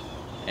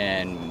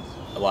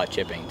lot of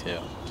chipping too,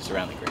 just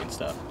around the green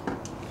stuff.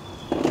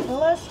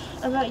 Tell us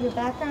about your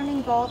background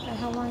in golf and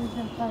how long you've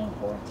been playing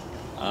for.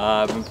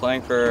 I've been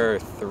playing for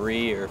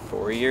 3 or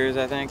 4 years,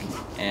 I think,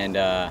 and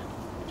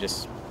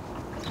just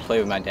played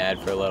with my dad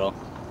for a little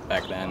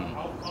back then.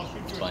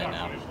 Just playing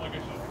now.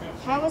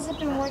 How has it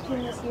been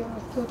working this year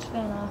with Coach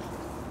Vanoff?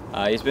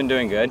 He's been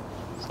doing good,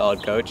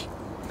 solid coach.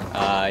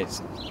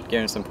 He's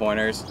given some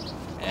pointers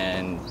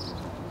and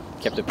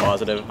kept it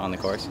positive on the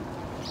course.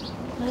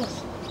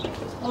 Nice.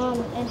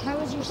 And how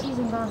has your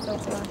season gone so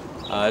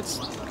far? It's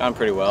gone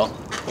pretty well.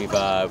 We've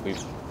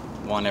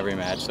won every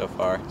match so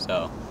far,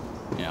 so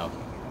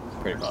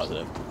pretty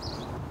positive.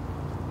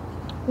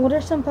 What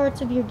are some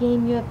parts of your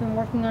game you have been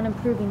working on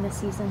improving this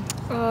season?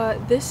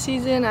 This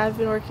season I've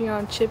been working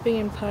on chipping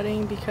and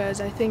putting because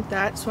I think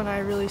that's when I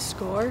really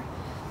score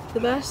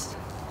the best.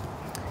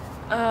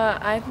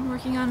 I've been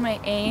working on my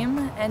aim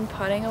and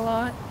putting a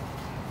lot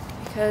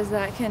because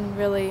that can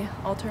really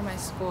alter my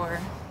score.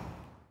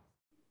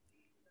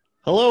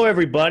 Hello,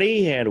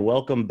 everybody, and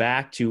welcome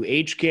back to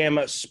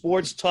HCAM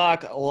Sports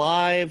Talk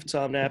Live.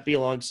 Tom Nappy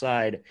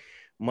alongside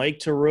Mike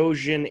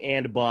Tarosian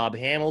and Bob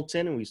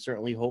Hamilton. And we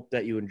certainly hope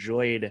that you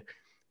enjoyed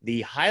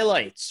the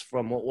highlights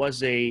from what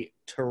was a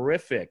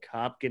terrific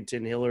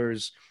Hopkinton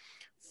Hillers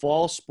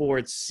fall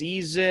sports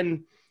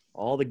season.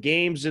 All the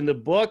games in the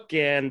book,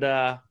 and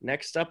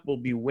next up will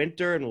be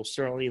winter, and we'll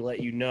certainly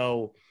let you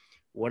know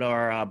what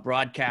our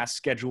broadcast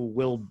schedule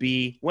will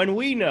be when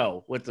we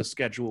know what the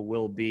schedule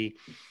will be.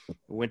 The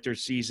winter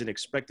season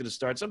expected to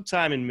start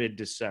sometime in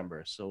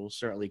mid-December, so we'll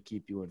certainly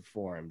keep you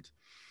informed.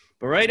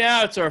 But right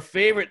now, it's our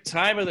favorite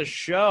time of the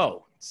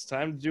show. It's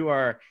time to do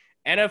our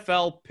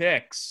NFL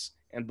picks,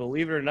 and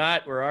believe it or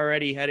not, we're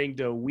already heading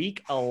to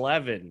Week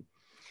 11.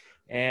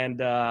 And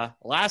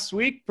last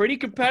week, pretty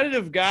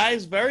competitive,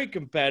 guys, very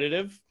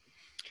competitive.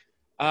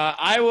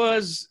 I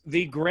was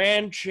the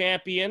grand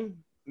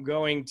champion,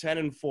 going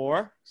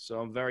 10-4, so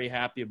I'm very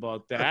happy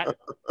about that.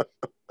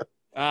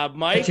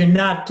 Mike? But you're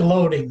not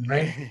gloating,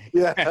 right?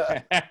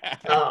 Yeah.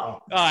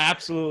 Oh. Oh,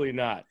 absolutely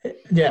not.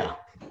 Yeah.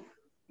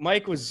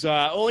 Mike was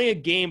only a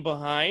game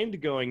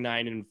behind, going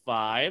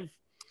 9-5.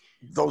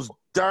 Those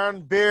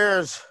darn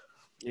Bears.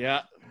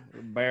 Yeah,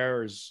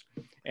 Bears.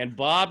 And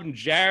Bob and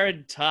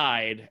Jared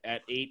tied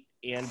at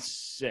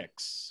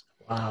 8-6.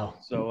 Wow.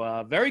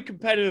 So very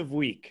competitive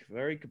week.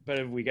 Very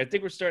competitive week. I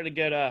think we're starting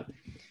to get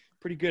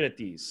pretty good at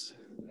these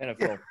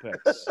NFL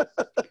picks.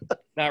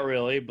 Not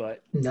really,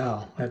 but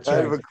no, that's not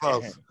right. even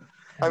close.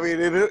 I mean,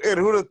 and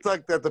who'd have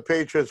thought that the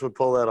Patriots would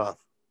pull that off?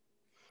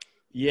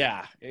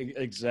 Yeah,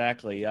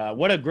 exactly.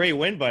 What a great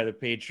win by the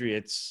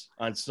Patriots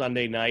on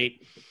Sunday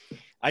night.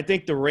 I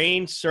think the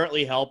rain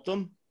certainly helped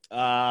them.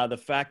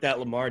 The fact that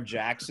Lamar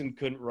Jackson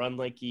couldn't run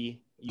like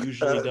he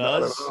usually does.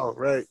 Not at all,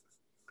 right.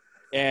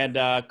 And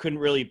couldn't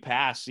really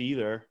pass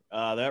either.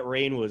 That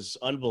rain was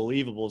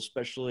unbelievable,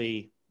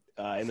 especially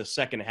in the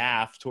second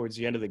half towards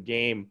the end of the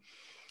game.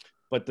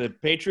 But the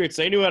Patriots,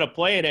 they knew how to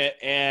play in it,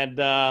 and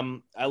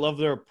I love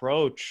their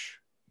approach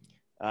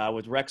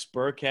with Rex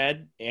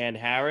Burkhead and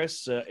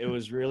Harris. It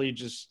was really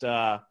just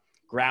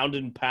ground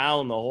and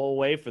pound the whole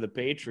way for the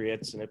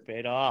Patriots, and it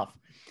paid off.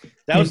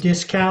 You're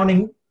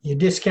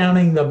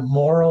discounting the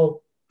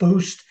moral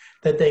boost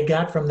that they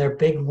got from their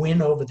big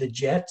win over the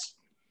Jets?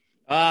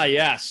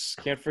 Yes.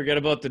 Can't forget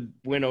about the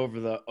win over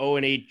the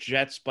 0-8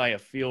 Jets by a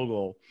field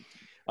goal.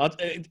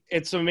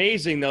 It's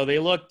amazing, though.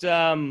 They've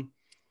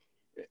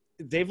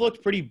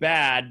looked pretty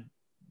bad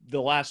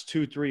the last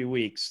 2-3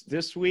 weeks.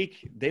 This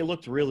week, they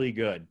looked really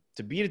good.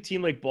 To beat a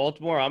team like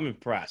Baltimore, I'm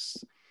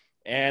impressed.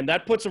 And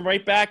that puts them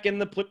right back in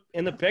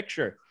the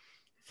picture.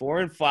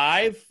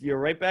 4-5, you're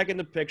right back in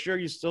the picture.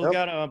 You still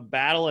got a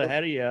battle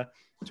ahead of you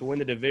to win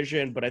the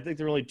division, but I think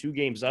they're only 2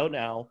 games out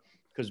now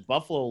because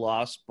Buffalo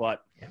lost.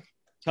 But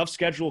tough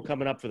schedule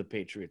coming up for the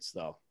Patriots,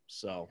 though.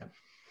 So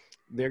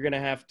they're going to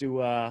have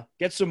to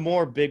get some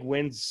more big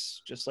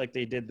wins just like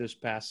they did this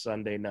past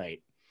Sunday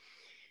night.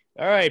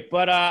 All right,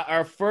 but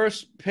our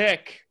first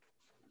pick,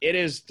 it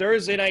is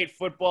Thursday Night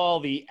Football.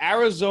 The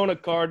Arizona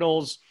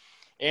Cardinals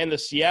and the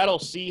Seattle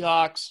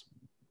Seahawks.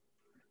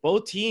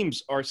 Both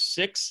teams are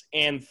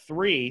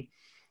 6-3.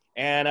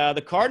 And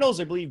the Cardinals,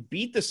 I believe,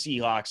 beat the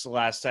Seahawks the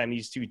last time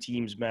these two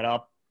teams met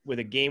up with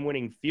a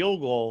game-winning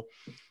field goal.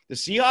 The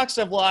Seahawks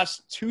have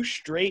lost 2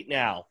 straight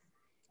now.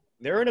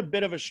 They're in a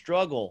bit of a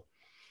struggle.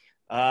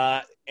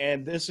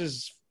 And this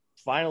is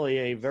finally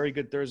a very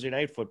good Thursday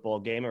night football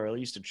game, or at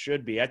least it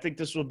should be. I think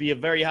this will be a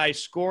very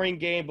high-scoring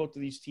game. Both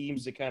of these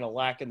teams, they kind of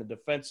lack in the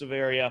defensive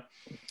area.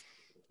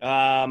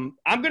 I'm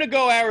going to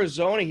go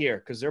Arizona here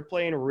because they're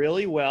playing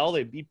really well.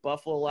 They beat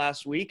Buffalo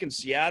last week. In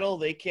Seattle,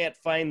 they can't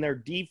find their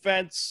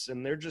defense,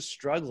 and they're just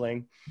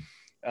struggling.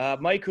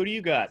 Mike, who do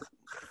you got?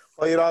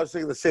 Well, I was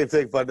thinking the same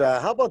thing, but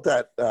how about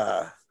that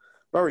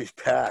Murray's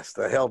pass,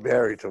 the Hail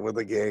Mary to win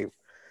the game?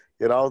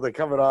 They're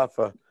coming off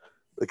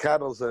the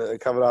Cardinals are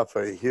coming off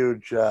a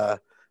huge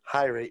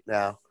high rate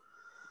now.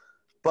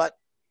 But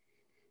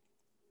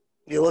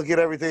you look at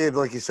everything,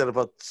 like you said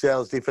about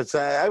Seattle's defense,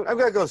 I'm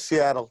going to go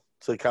Seattle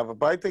to cover.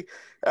 But I think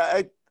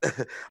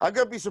I'm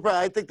going to be surprised.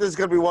 I think this is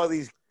going to be one of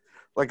these,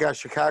 like our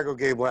Chicago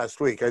game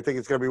last week. I think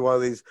it's going to be one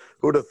of these,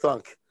 who'd have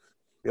thunk?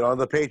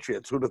 The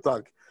Patriots, who'd have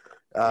thunk?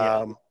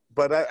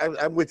 But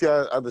I'm with you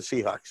on the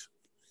Seahawks.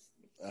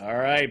 All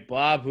right,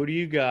 Bob, who do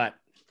you got?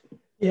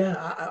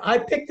 Yeah, I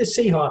picked the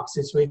Seahawks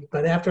this week,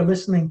 but after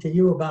listening to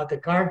you about the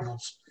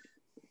Cardinals,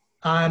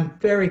 I'm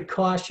very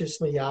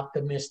cautiously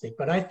optimistic.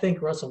 But I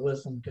think Russell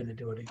Wilson's going to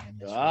do it again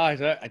this week. I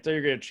thought you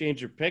were going to change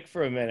your pick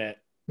for a minute.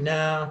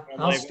 No,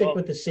 I'll stick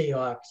with the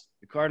Seahawks.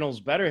 The Cardinals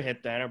better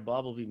hit that or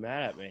Bob will be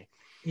mad at me.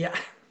 Yeah.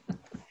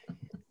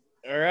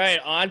 All right,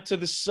 on to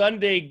the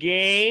Sunday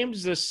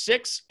games. The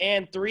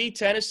 6-3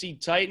 Tennessee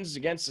Titans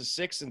against the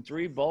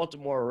 6-3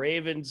 Baltimore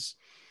Ravens.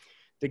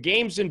 The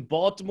game's in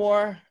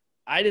Baltimore.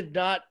 I did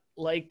not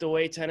like the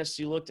way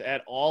Tennessee looked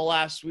at all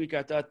last week.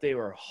 I thought they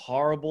were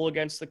horrible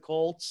against the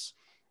Colts.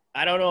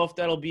 I don't know if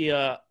that'll be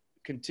a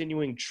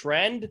continuing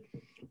trend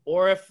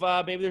or if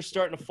maybe they're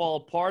starting to fall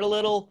apart a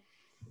little.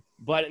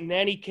 But in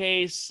any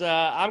case,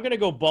 I'm going to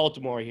go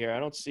Baltimore here. I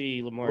don't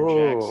see Lamar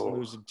Jackson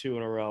losing 2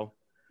 in a row.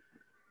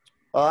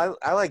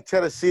 I like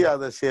Tennessee on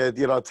this here.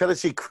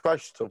 Tennessee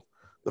crushed them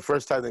the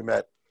first time they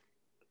met.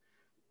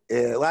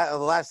 The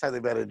last time they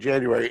met in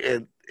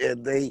January.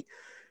 And they,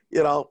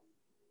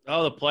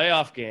 Oh, the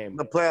playoff game.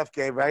 The playoff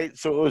game, right?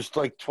 So it was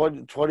like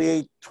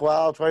 28-12,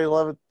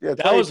 2011. Yeah,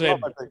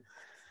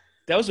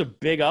 that was a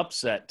big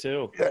upset,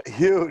 too. Yeah,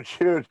 huge.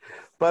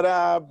 But,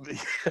 I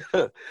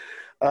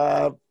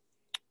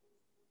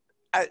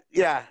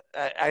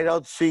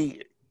don't see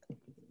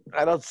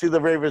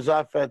the Ravens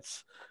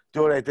offense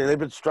doing anything. They've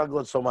been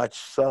struggling so much.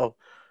 So,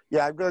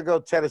 yeah, I'm going to go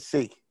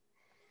Tennessee.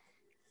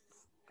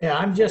 Yeah,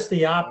 I'm just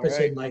the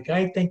opposite, Mike.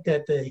 I think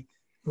that the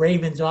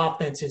Ravens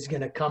offense is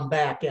going to come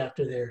back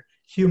after their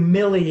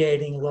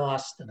humiliating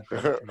loss to the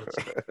Patriots.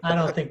 I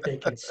don't think they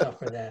can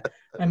suffer that.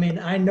 I mean,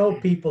 I know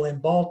people in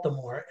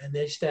Baltimore, and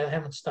they still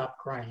haven't stopped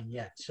crying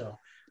yet. So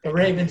the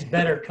Ravens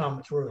better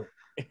come through.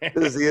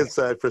 This is the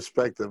inside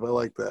perspective. I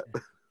like that.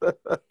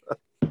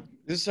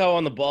 This is how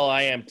on the ball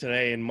I am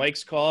today. In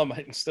Mike's column,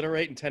 instead of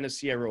writing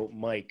Tennessee, I wrote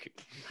Mike.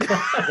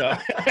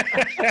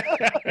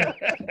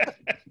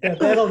 Yeah,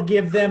 that'll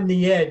give them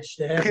the edge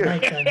to have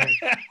Mike on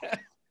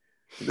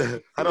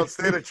there. I don't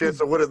stand a chance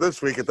of winning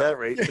this week at that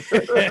rate.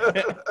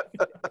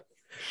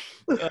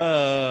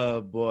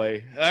 Oh,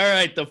 boy. All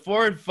right, the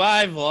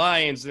 4-5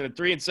 Lions and the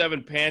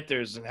 3-7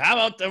 Panthers. And how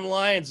about them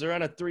Lions? They're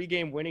on a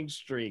 3-game winning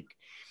streak.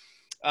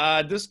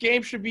 This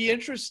game should be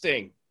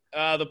interesting.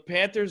 The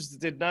Panthers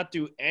did not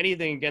do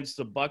anything against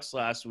the Bucs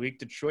last week.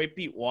 Detroit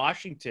beat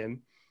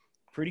Washington.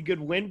 Pretty good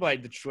win by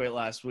Detroit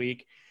last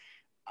week.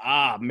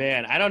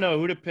 Man, I don't know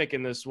who to pick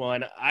in this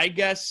one. I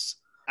guess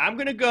I'm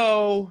going to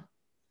go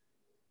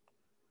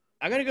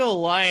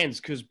Lions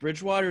because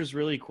Bridgewater is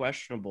really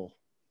questionable.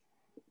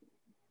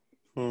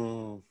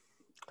 You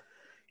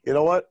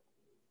know what?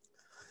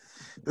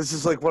 This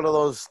is like one of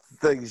those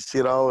things,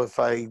 if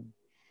I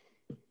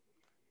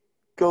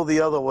go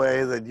the other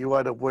way, then you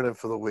wind up winning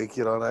for the week,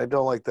 and I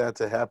don't like that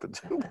to happen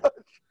too much.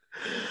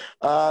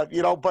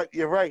 But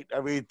you're right. I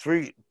mean,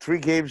 three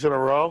games in a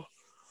row.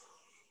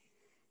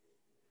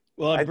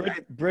 Well,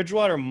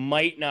 Bridgewater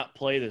might not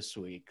play this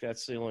week.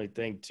 That's the only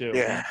thing, too.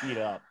 Yeah. Heat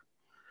up.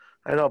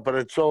 I know, but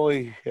it's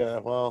only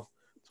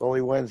it's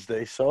only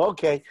Wednesday. So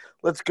okay,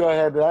 let's go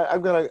ahead. I'm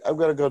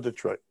gonna go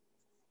Detroit.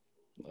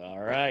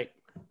 All right.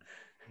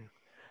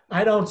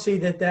 I don't see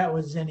that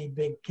was any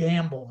big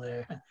gamble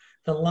there.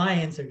 The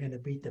Lions are going to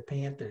beat the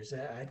Panthers.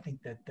 I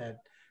think that the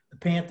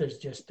Panthers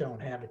just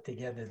don't have it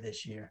together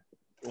this year.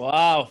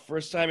 Wow,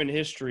 first time in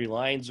history,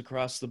 Lions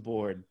across the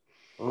board.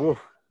 Ooh.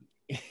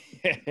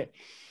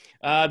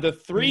 The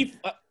three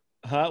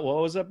what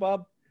was that,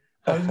 Bob?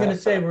 I was going to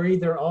say we're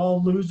either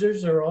all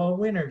losers or all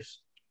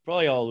winners.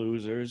 Probably all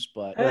losers,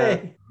 but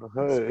hey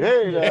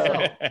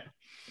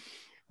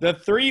the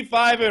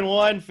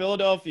 3-5-1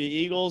 Philadelphia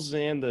Eagles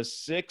and the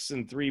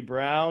 6-3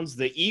 Browns.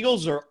 The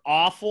Eagles are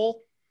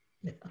awful.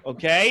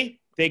 Okay,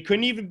 they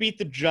couldn't even beat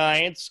the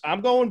Giants.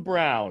 I'm going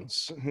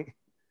Browns,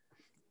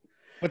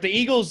 but the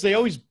Eagles, they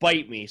always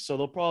bite me, so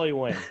they'll probably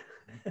win.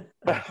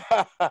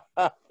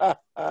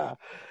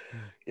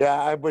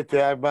 Yeah, I'm with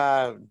you. I'm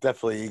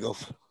definitely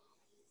Eagles.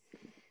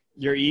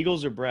 Your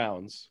Eagles or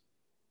Browns?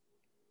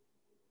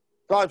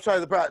 Oh, I'm sorry.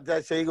 The Browns. Did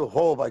I say Eagles?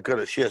 Oh my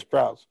goodness, yes,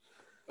 Browns.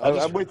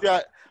 I'm with you.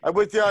 I'm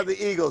with you on the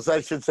Eagles.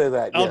 I should say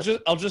that.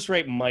 I'll just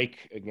rate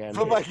Mike again.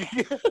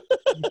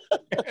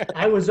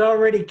 I was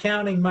already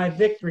counting my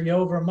victory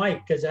over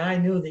Mike because I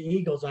knew the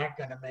Eagles aren't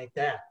going to make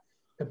that.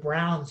 The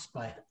Browns,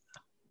 but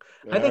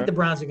I think the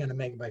Browns are going to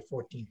make it by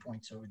 14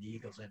 points over the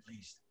Eagles at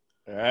least.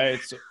 All right,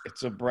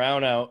 it's a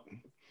brownout.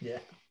 Yeah.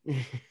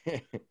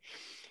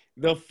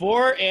 The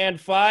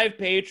 4-5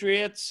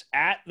 Patriots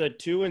at the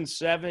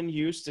 2-7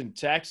 Houston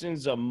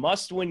Texans. A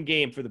must-win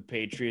game for the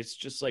Patriots,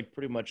 just like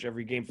pretty much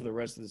every game for the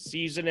rest of the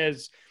season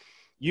is.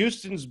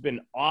 Houston's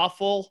been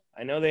awful.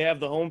 I know they have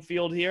the home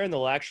field here, and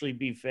they'll actually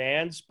be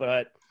fans,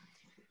 but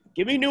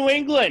give me New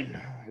England.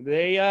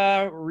 They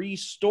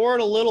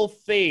restored a little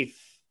faith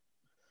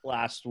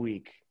last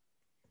week.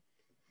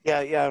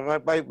 Yeah.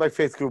 My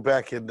faith grew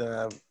back in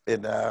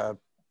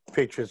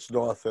Patriots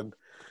North, and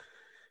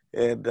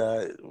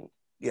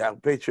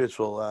Patriots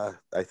will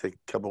I think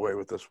come away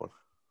with this one.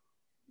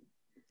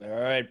 All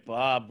right,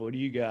 Bob, what do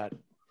you got?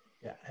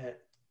 Yeah,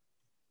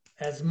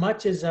 as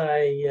much as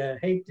I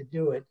hate to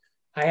do it,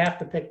 I have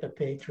to pick the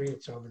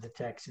Patriots over the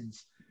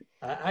Texans.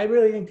 I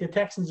really think the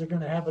Texans are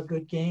going to have a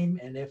good game,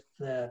 and if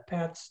the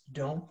Pats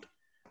don't,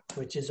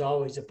 which is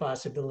always a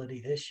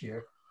possibility this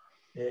year,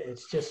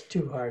 it's just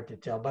too hard to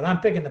tell. But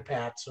I'm picking the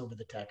Pats over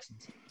the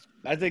Texans.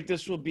 I think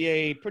this will be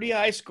a pretty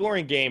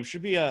high-scoring game.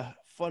 Should be a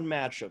fun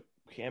matchup.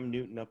 Cam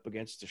Newton up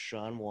against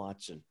Deshaun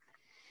Watson.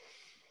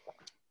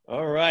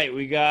 All right,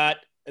 we got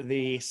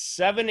the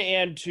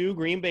 7-2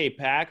 Green Bay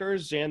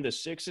Packers and the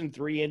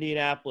 6-3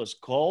 Indianapolis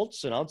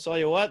Colts. And I'll tell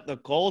you what, the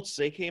Colts,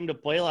 they came to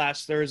play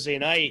last Thursday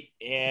night,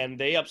 and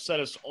they upset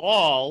us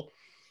all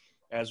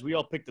as we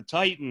all picked the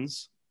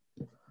Titans.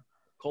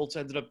 Colts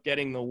ended up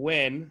getting the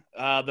win.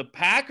 The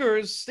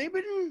Packers, they've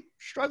been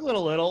struggling a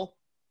little.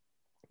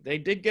 They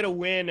did get a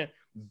win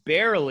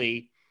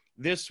barely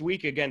this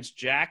week against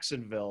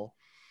Jacksonville,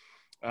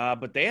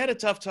 but they had a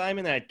tough time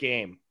in that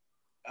game.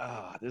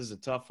 This is a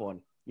tough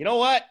one. You know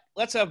what?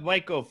 Let's have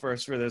Mike go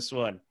first for this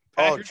one.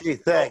 Packers. Oh, gee,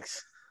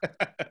 thanks.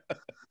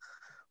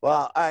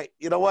 Well,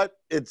 you know what?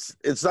 It's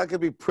not going to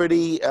be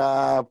pretty.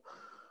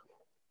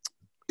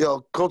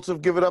 Colts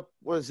have given up,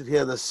 what is it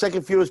here, the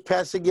second fewest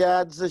passing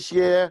yards this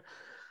year.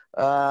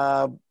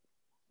 I'm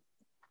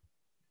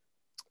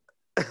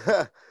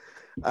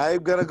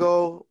going to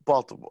go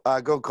Baltimore.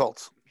 Go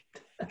Colts.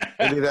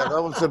 I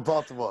almost said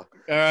Baltimore.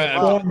 All right.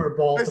 Former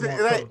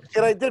Baltimore.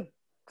 And I did.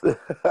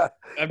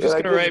 I'm just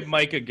going to write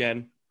Mike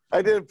again.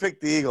 I didn't pick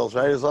the Eagles,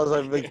 right? As long as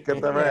I get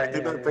that right, I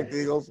did not pick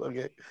the Eagles.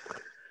 Okay.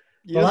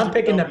 Well, I'm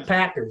picking the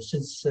Packers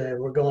since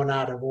we're going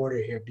out of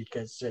order here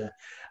because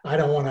I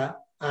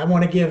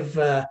want to give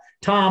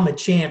Tom a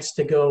chance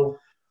to go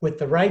with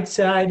the right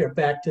side or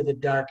back to the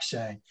dark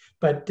side.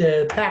 But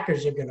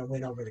Packers are going to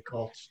win over the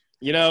Colts.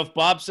 You know, if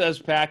Bob says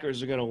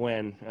Packers are going to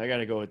win, I got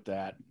to go with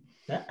that.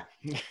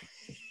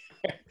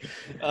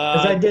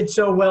 Because I did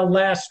so well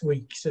last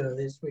week, so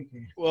this week.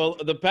 Well,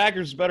 the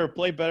Packers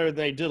play better than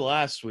they did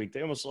last week.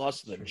 They almost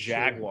lost to the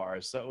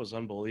Jaguars. That was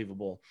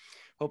unbelievable.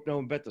 Hope no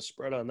one bet the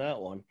spread on that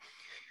one.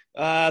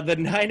 The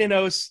 9-0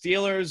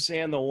 Steelers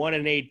and the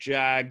 1-8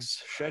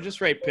 Jags. Should I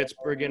just write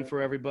Pittsburgh in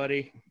for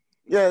everybody?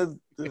 Yeah,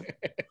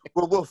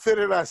 we'll fit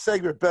in our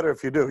segment better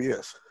if you do.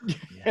 Yes.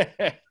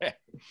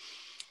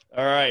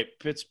 All right,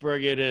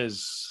 Pittsburgh. It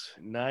is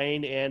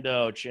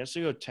 9-0. Chance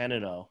to go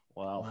 10-0.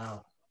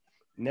 Wow.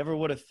 Never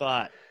would have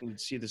thought we'd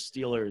see the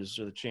Steelers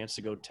with a chance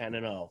to go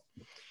 10-0.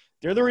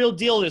 They're the real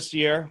deal this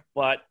year,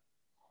 but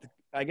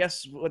I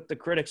guess what the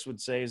critics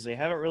would say is they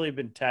haven't really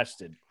been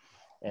tested,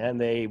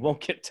 and they won't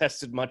get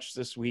tested much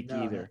this week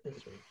either.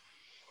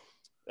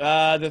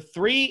 The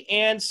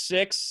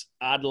 3-6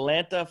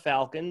 Atlanta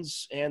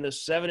Falcons and the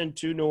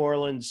 7-2 New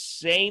Orleans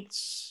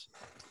Saints.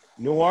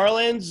 New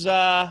Orleans,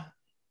 well,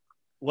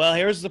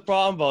 here's the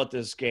problem about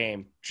this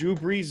game. Drew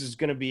Brees is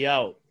going to be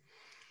out.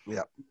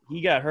 Yeah.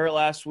 He got hurt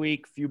last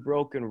week, few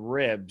broken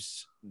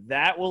ribs.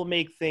 That will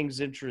make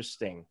things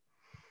interesting.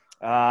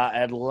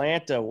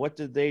 Atlanta, what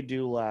did they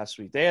do last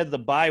week? They had the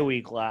bye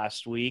week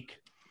last week.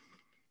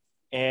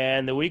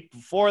 And the week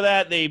before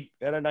that, they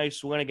had a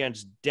nice win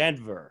against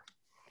Denver.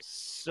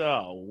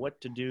 So,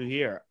 what to do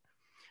here?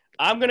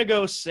 I'm going to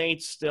go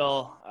Saints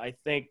still. I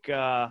think they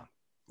got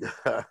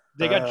I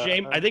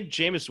think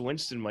Jameis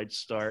Winston might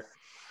start.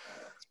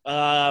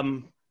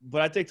 But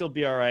I think they'll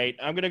be all right.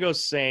 I'm going to go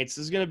Saints.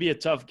 This is going to be a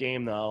tough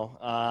game, though.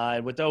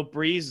 Without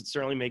Breeze, it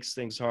certainly makes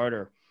things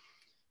harder.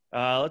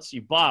 Let's see.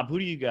 Bob, who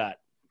do you got?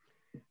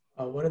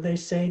 What do they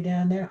say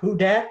down there? Who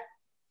dat?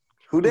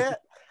 Who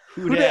dat?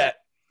 Who dat?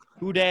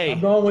 Who dey?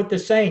 I'm going with the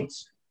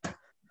Saints.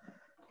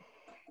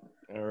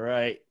 All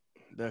right.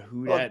 The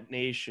Who Dat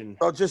Nation.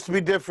 Oh, just to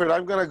be different,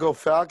 I'm going to go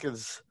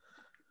Falcons.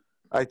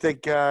 I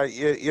think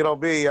you know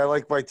me. I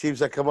like my teams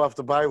that come off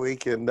the bye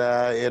week, and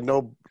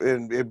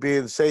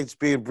being Saints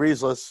being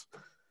breezeless.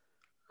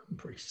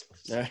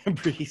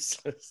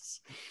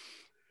 Breezeless.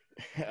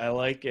 I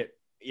like it.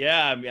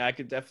 Yeah, I mean, I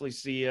could definitely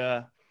see.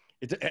 If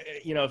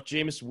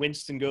Jameis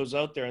Winston goes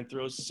out there and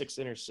throws 6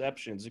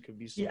 interceptions, it could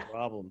be some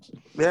problems.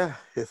 Yeah,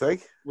 you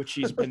think? Which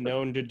he's been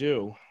known to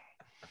do.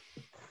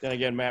 Then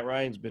again, Matt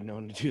Ryan's been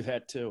known to do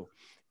that too.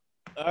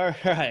 All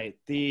right,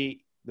 the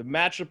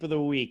matchup of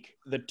the week,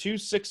 the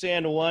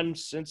 2-6-1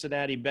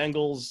 Cincinnati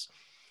Bengals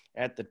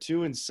at the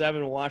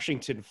 2-7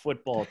 Washington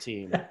football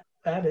team.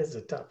 That is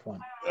a tough one.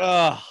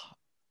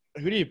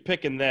 Who do you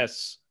pick in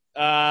this?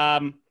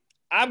 I'm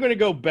going to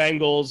go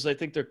Bengals. I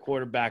think their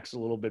quarterback's a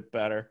little bit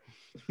better.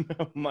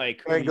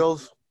 Mike.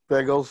 Bengals.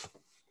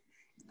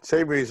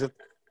 Same reason.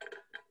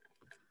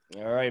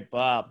 All right,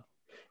 Bob.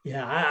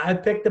 Yeah, I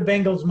picked the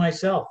Bengals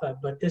myself,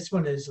 but this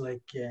one is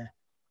like,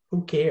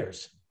 who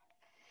cares?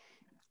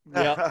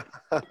 Yeah.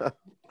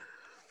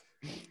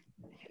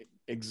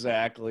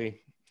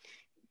 Exactly.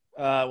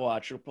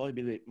 Watch. It'll probably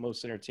be the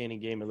most entertaining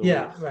game of the week.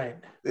 Yeah, right.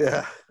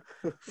 Yeah.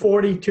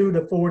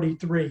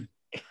 42-43.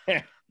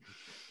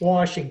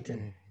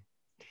 Washington.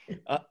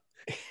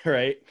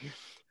 Right.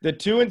 The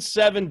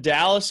 2-7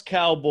 Dallas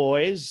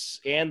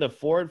Cowboys and the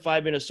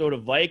 4-5 Minnesota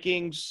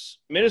Vikings.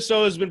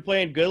 Minnesota's been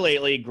playing good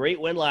lately.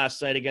 Great win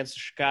last night against the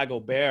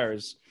Chicago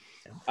Bears.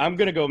 I'm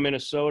going to go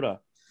Minnesota.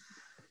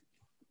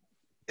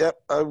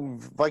 Yep, I'm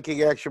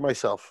Viking action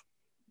myself.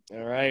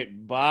 All right.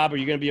 Bob, are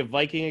you going to be a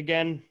Viking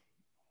again?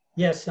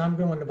 Yes, I'm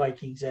going to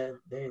Vikings.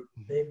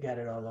 They've got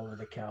it all over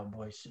the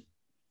Cowboys.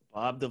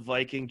 Bob the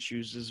Viking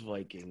chooses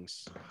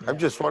Vikings. I'm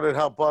just wondering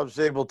how Bob's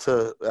able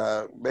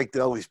to make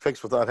all these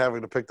picks without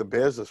having to pick the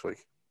Bears this week.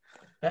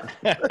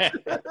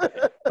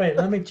 Wait,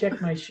 let me check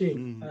my sheet.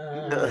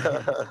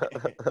 No,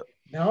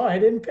 I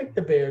didn't pick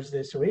the Bears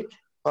this week.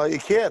 Oh, you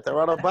can't.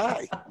 They're on a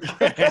bye.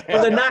 Well,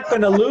 they're not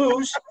going to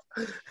lose.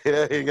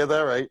 Yeah, you get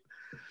that right.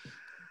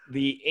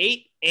 The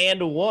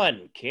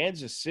 8-1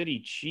 Kansas City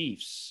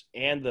Chiefs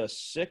and the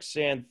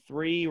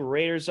 6-3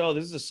 Raiders. Oh,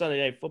 this is a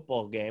Sunday night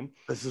football game.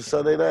 This is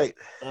Sunday night.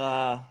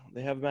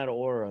 They have them out of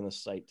order on the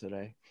site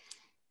today.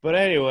 But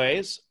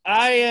anyways,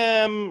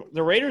 the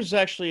Raiders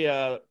actually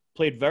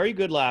played very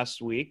good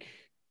last week.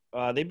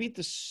 They beat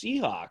the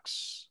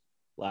Seahawks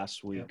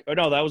last week. Oh,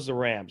 no, that was the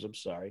Rams. I'm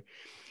sorry.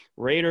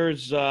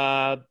 Raiders,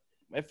 I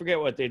forget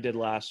what they did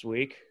last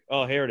week.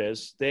 Oh, here it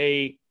is.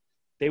 They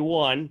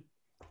won.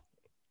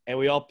 And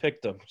we all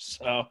picked them,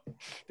 so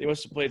they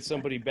must have played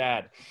somebody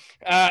bad.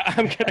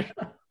 I'm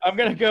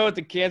gonna go with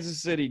the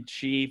Kansas City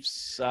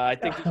Chiefs. I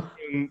think the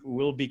game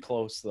will be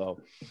close, though.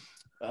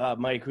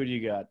 Mike, who do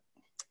you got?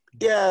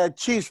 Yeah,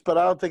 Chiefs, but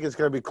I don't think it's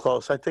going to be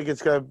close. I think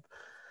it's going to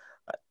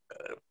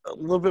a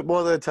little bit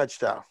more than a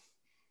touchdown.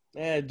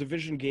 Yeah,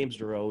 division games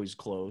are always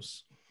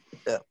close.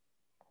 Yeah,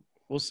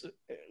 we'll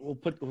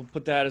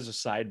put that as a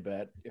side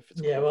bet if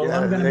it's. Yeah, close.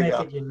 well, I'm going to make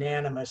it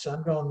unanimous.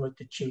 I'm going with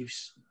the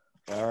Chiefs.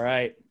 All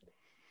right.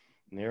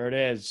 There it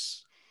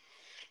is.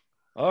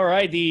 All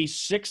right, the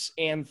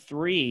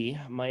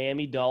 6-3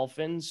 Miami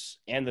Dolphins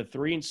and the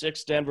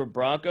 3-6 Denver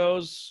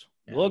Broncos.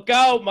 Yeah. Look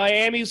out,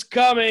 Miami's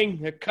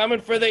coming. They're coming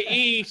for the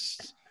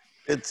East.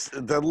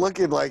 They're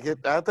looking like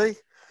it, aren't they?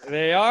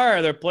 They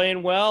are. They're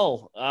playing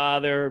well.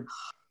 Their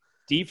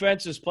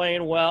defense is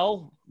playing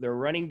well. Their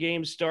running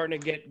game's starting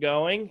to get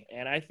going,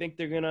 and I think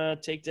they're going to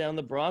take down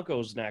the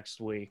Broncos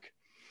next week.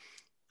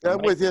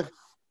 I'm with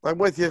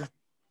you.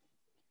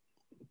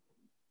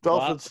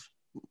 Dolphins.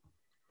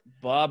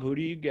 Bob, who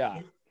do you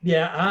got?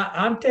 Yeah,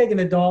 I'm taking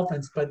the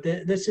Dolphins, but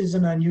this is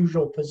an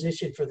unusual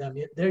position for them.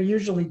 They're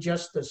usually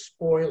just the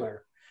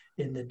spoiler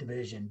in the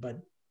division, but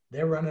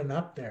they're running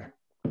up there.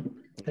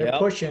 They're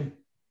pushing.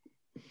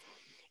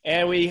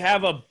 And we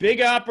have a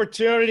big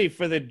opportunity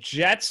for the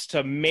Jets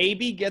to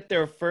maybe get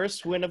their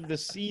first win of the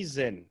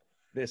season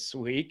this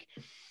week.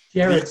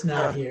 Jared's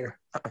not here.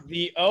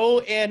 The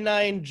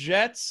 0-9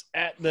 Jets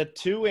at the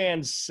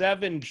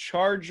 2-7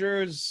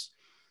 Chargers.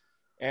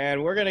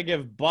 And we're going to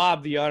give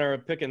Bob the honor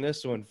of picking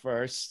this one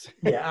first.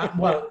 Yeah,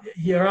 well,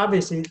 you got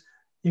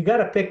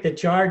to pick the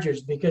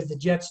Chargers because the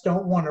Jets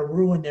don't want to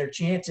ruin their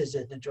chances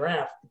in the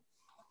draft.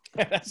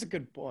 That's a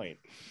good point.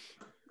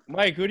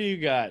 Mike, who do you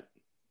got?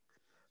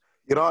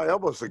 I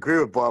almost agree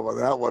with Bob on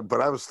that one,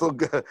 but I was still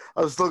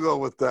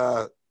going with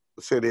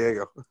San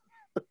Diego.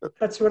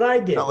 That's what I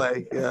did. LA,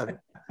 yeah.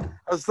 I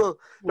was still.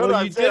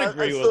 You did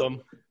agree with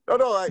them.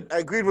 No, I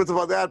agreed with him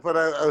on that, but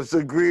I was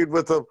agreed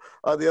with him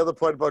on the other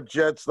point about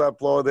Jets not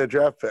blowing their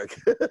draft pick.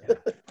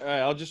 All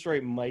right, I'll just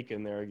write Mike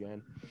in there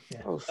again.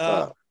 Yeah. Oh,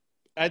 stop.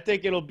 I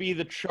think it'll be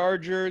the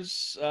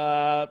Chargers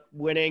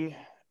winning,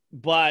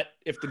 but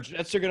if the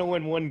Jets are going to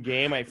win one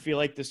game, I feel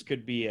like this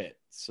could be it.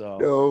 So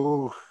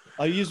no.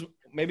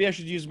 Maybe I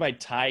should use my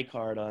tie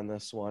card on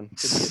this one.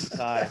 Could be a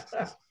tie.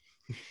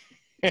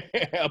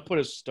 I'll put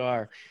a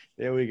star.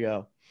 There we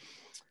go.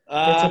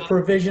 It's a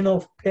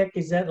provisional pick.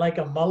 Is that like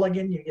a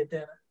mulligan? You get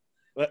that?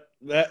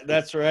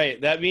 That's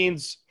right. That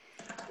means,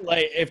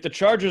 like, if the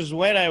Chargers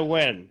win, I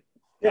win.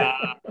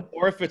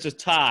 Or if it's a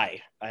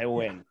tie, I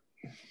win.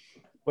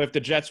 But if the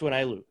Jets win,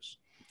 I lose.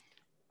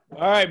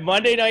 All right,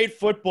 Monday Night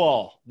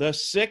Football. The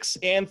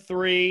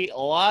 6-3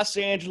 Los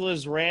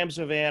Angeles Rams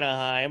of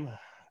Anaheim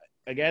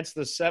against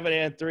the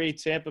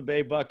 7-3 Tampa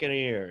Bay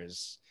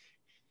Buccaneers.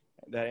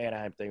 That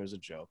Anaheim thing was a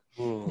joke.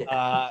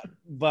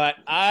 But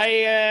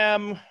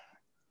I'm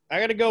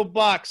going to go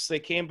Bucs. They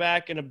came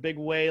back in a big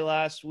way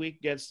last week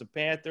against the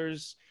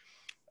Panthers.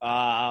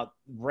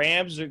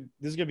 Rams, this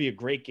is going to be a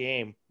great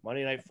game.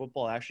 Monday Night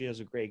Football actually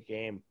has a great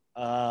game.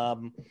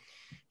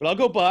 But I'll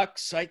go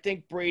Bucs. I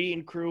think Brady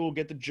and crew will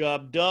get the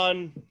job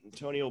done.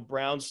 Antonio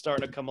Brown's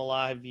starting to come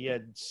alive. He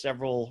had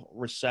several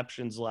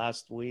receptions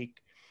last week.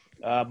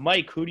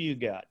 Mike, who do you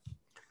got?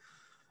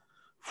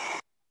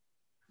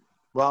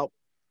 Well,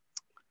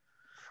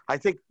 I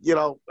think,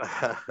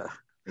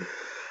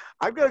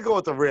 I'm going to go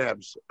with the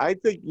Rams. I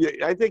think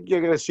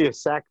you're going to see a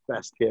sack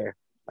fest here.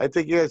 I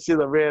think you're going to see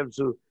the Rams,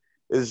 who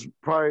is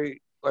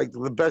probably like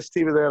the best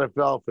team in the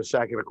NFL for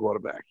sacking a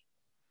quarterback.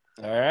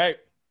 All right.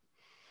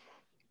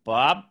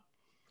 Bob?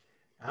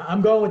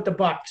 I'm going with the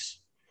Bucks.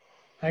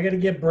 I got to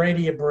give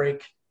Brady a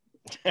break.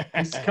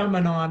 He's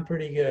coming on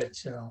pretty good,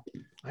 so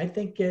I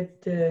think they're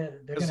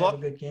going to have a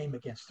good game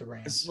against the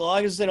Rams. As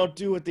long as they don't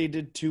do what they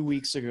did 2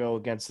 weeks ago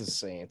against the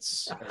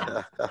Saints.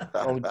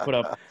 Only put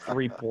up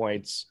 3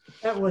 points.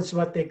 That was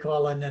what they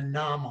call an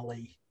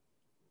anomaly.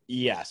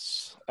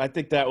 Yes. I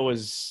think that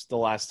was the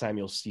last time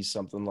you'll see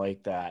something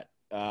like that.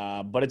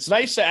 But it's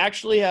nice to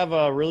actually have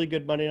a really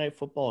good Monday Night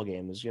Football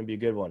game. It's going to be a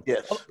good one.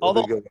 Yes.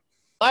 Although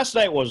last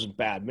night wasn't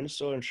bad.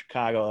 Minnesota and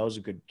Chicago, that was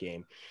a good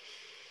game.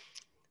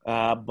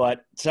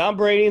 But Tom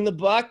Brady and the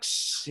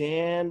Bucks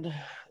and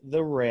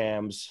the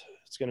Rams.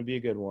 It's going to be a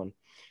good one.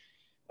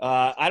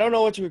 I don't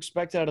know what to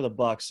expect out of the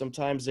Bucks.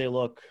 Sometimes they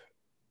look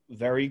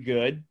very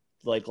good,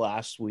 like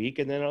last week,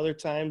 and then other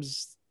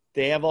times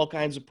they have all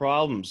kinds of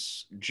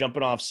problems.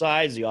 Jumping off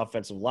sides, the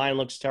offensive line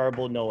looks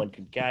terrible. No one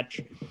can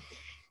catch.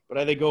 But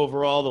I think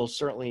overall they'll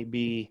certainly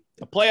be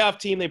a playoff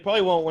team. They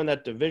probably won't win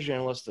that division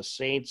unless the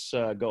Saints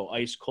go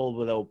ice cold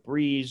without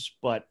Breeze,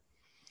 but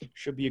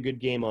should be a good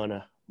game on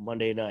a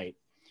Monday night.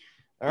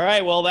 All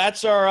right, well,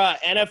 that's our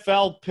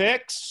NFL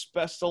picks.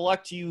 Best of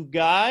luck to you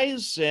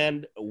guys,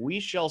 and we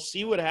shall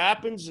see what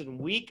happens in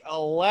Week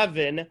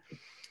 11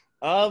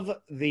 of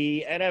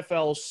the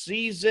NFL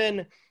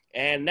season.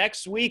 And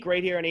next week,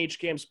 right here on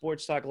HCAM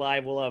Sports Talk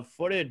Live, we'll have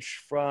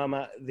footage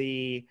from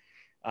the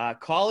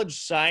college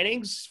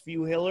signings.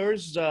 Few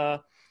Hillers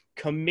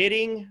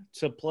committing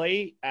to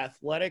play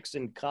athletics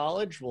in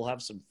college. We'll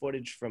have some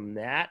footage from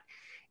that.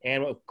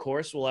 And, of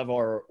course, we'll have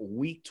our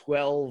Week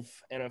 12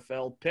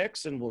 NFL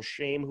picks, and we'll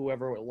shame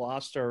whoever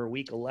lost our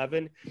Week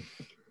 11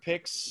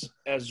 picks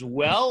as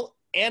well,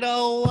 and a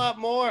lot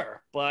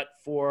more. But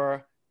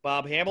for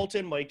Bob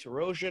Hamilton, Mike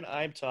Terosian,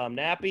 I'm Tom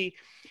Nappy,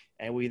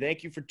 and we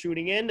thank you for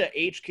tuning in to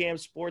HCAM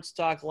Sports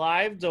Talk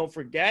Live. Don't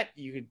forget,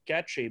 you can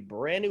catch a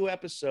brand new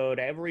episode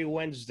every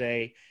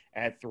Wednesday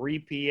at 3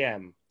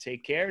 p.m.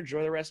 Take care,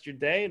 enjoy the rest of your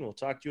day, and we'll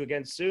talk to you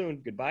again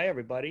soon. Goodbye,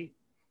 everybody.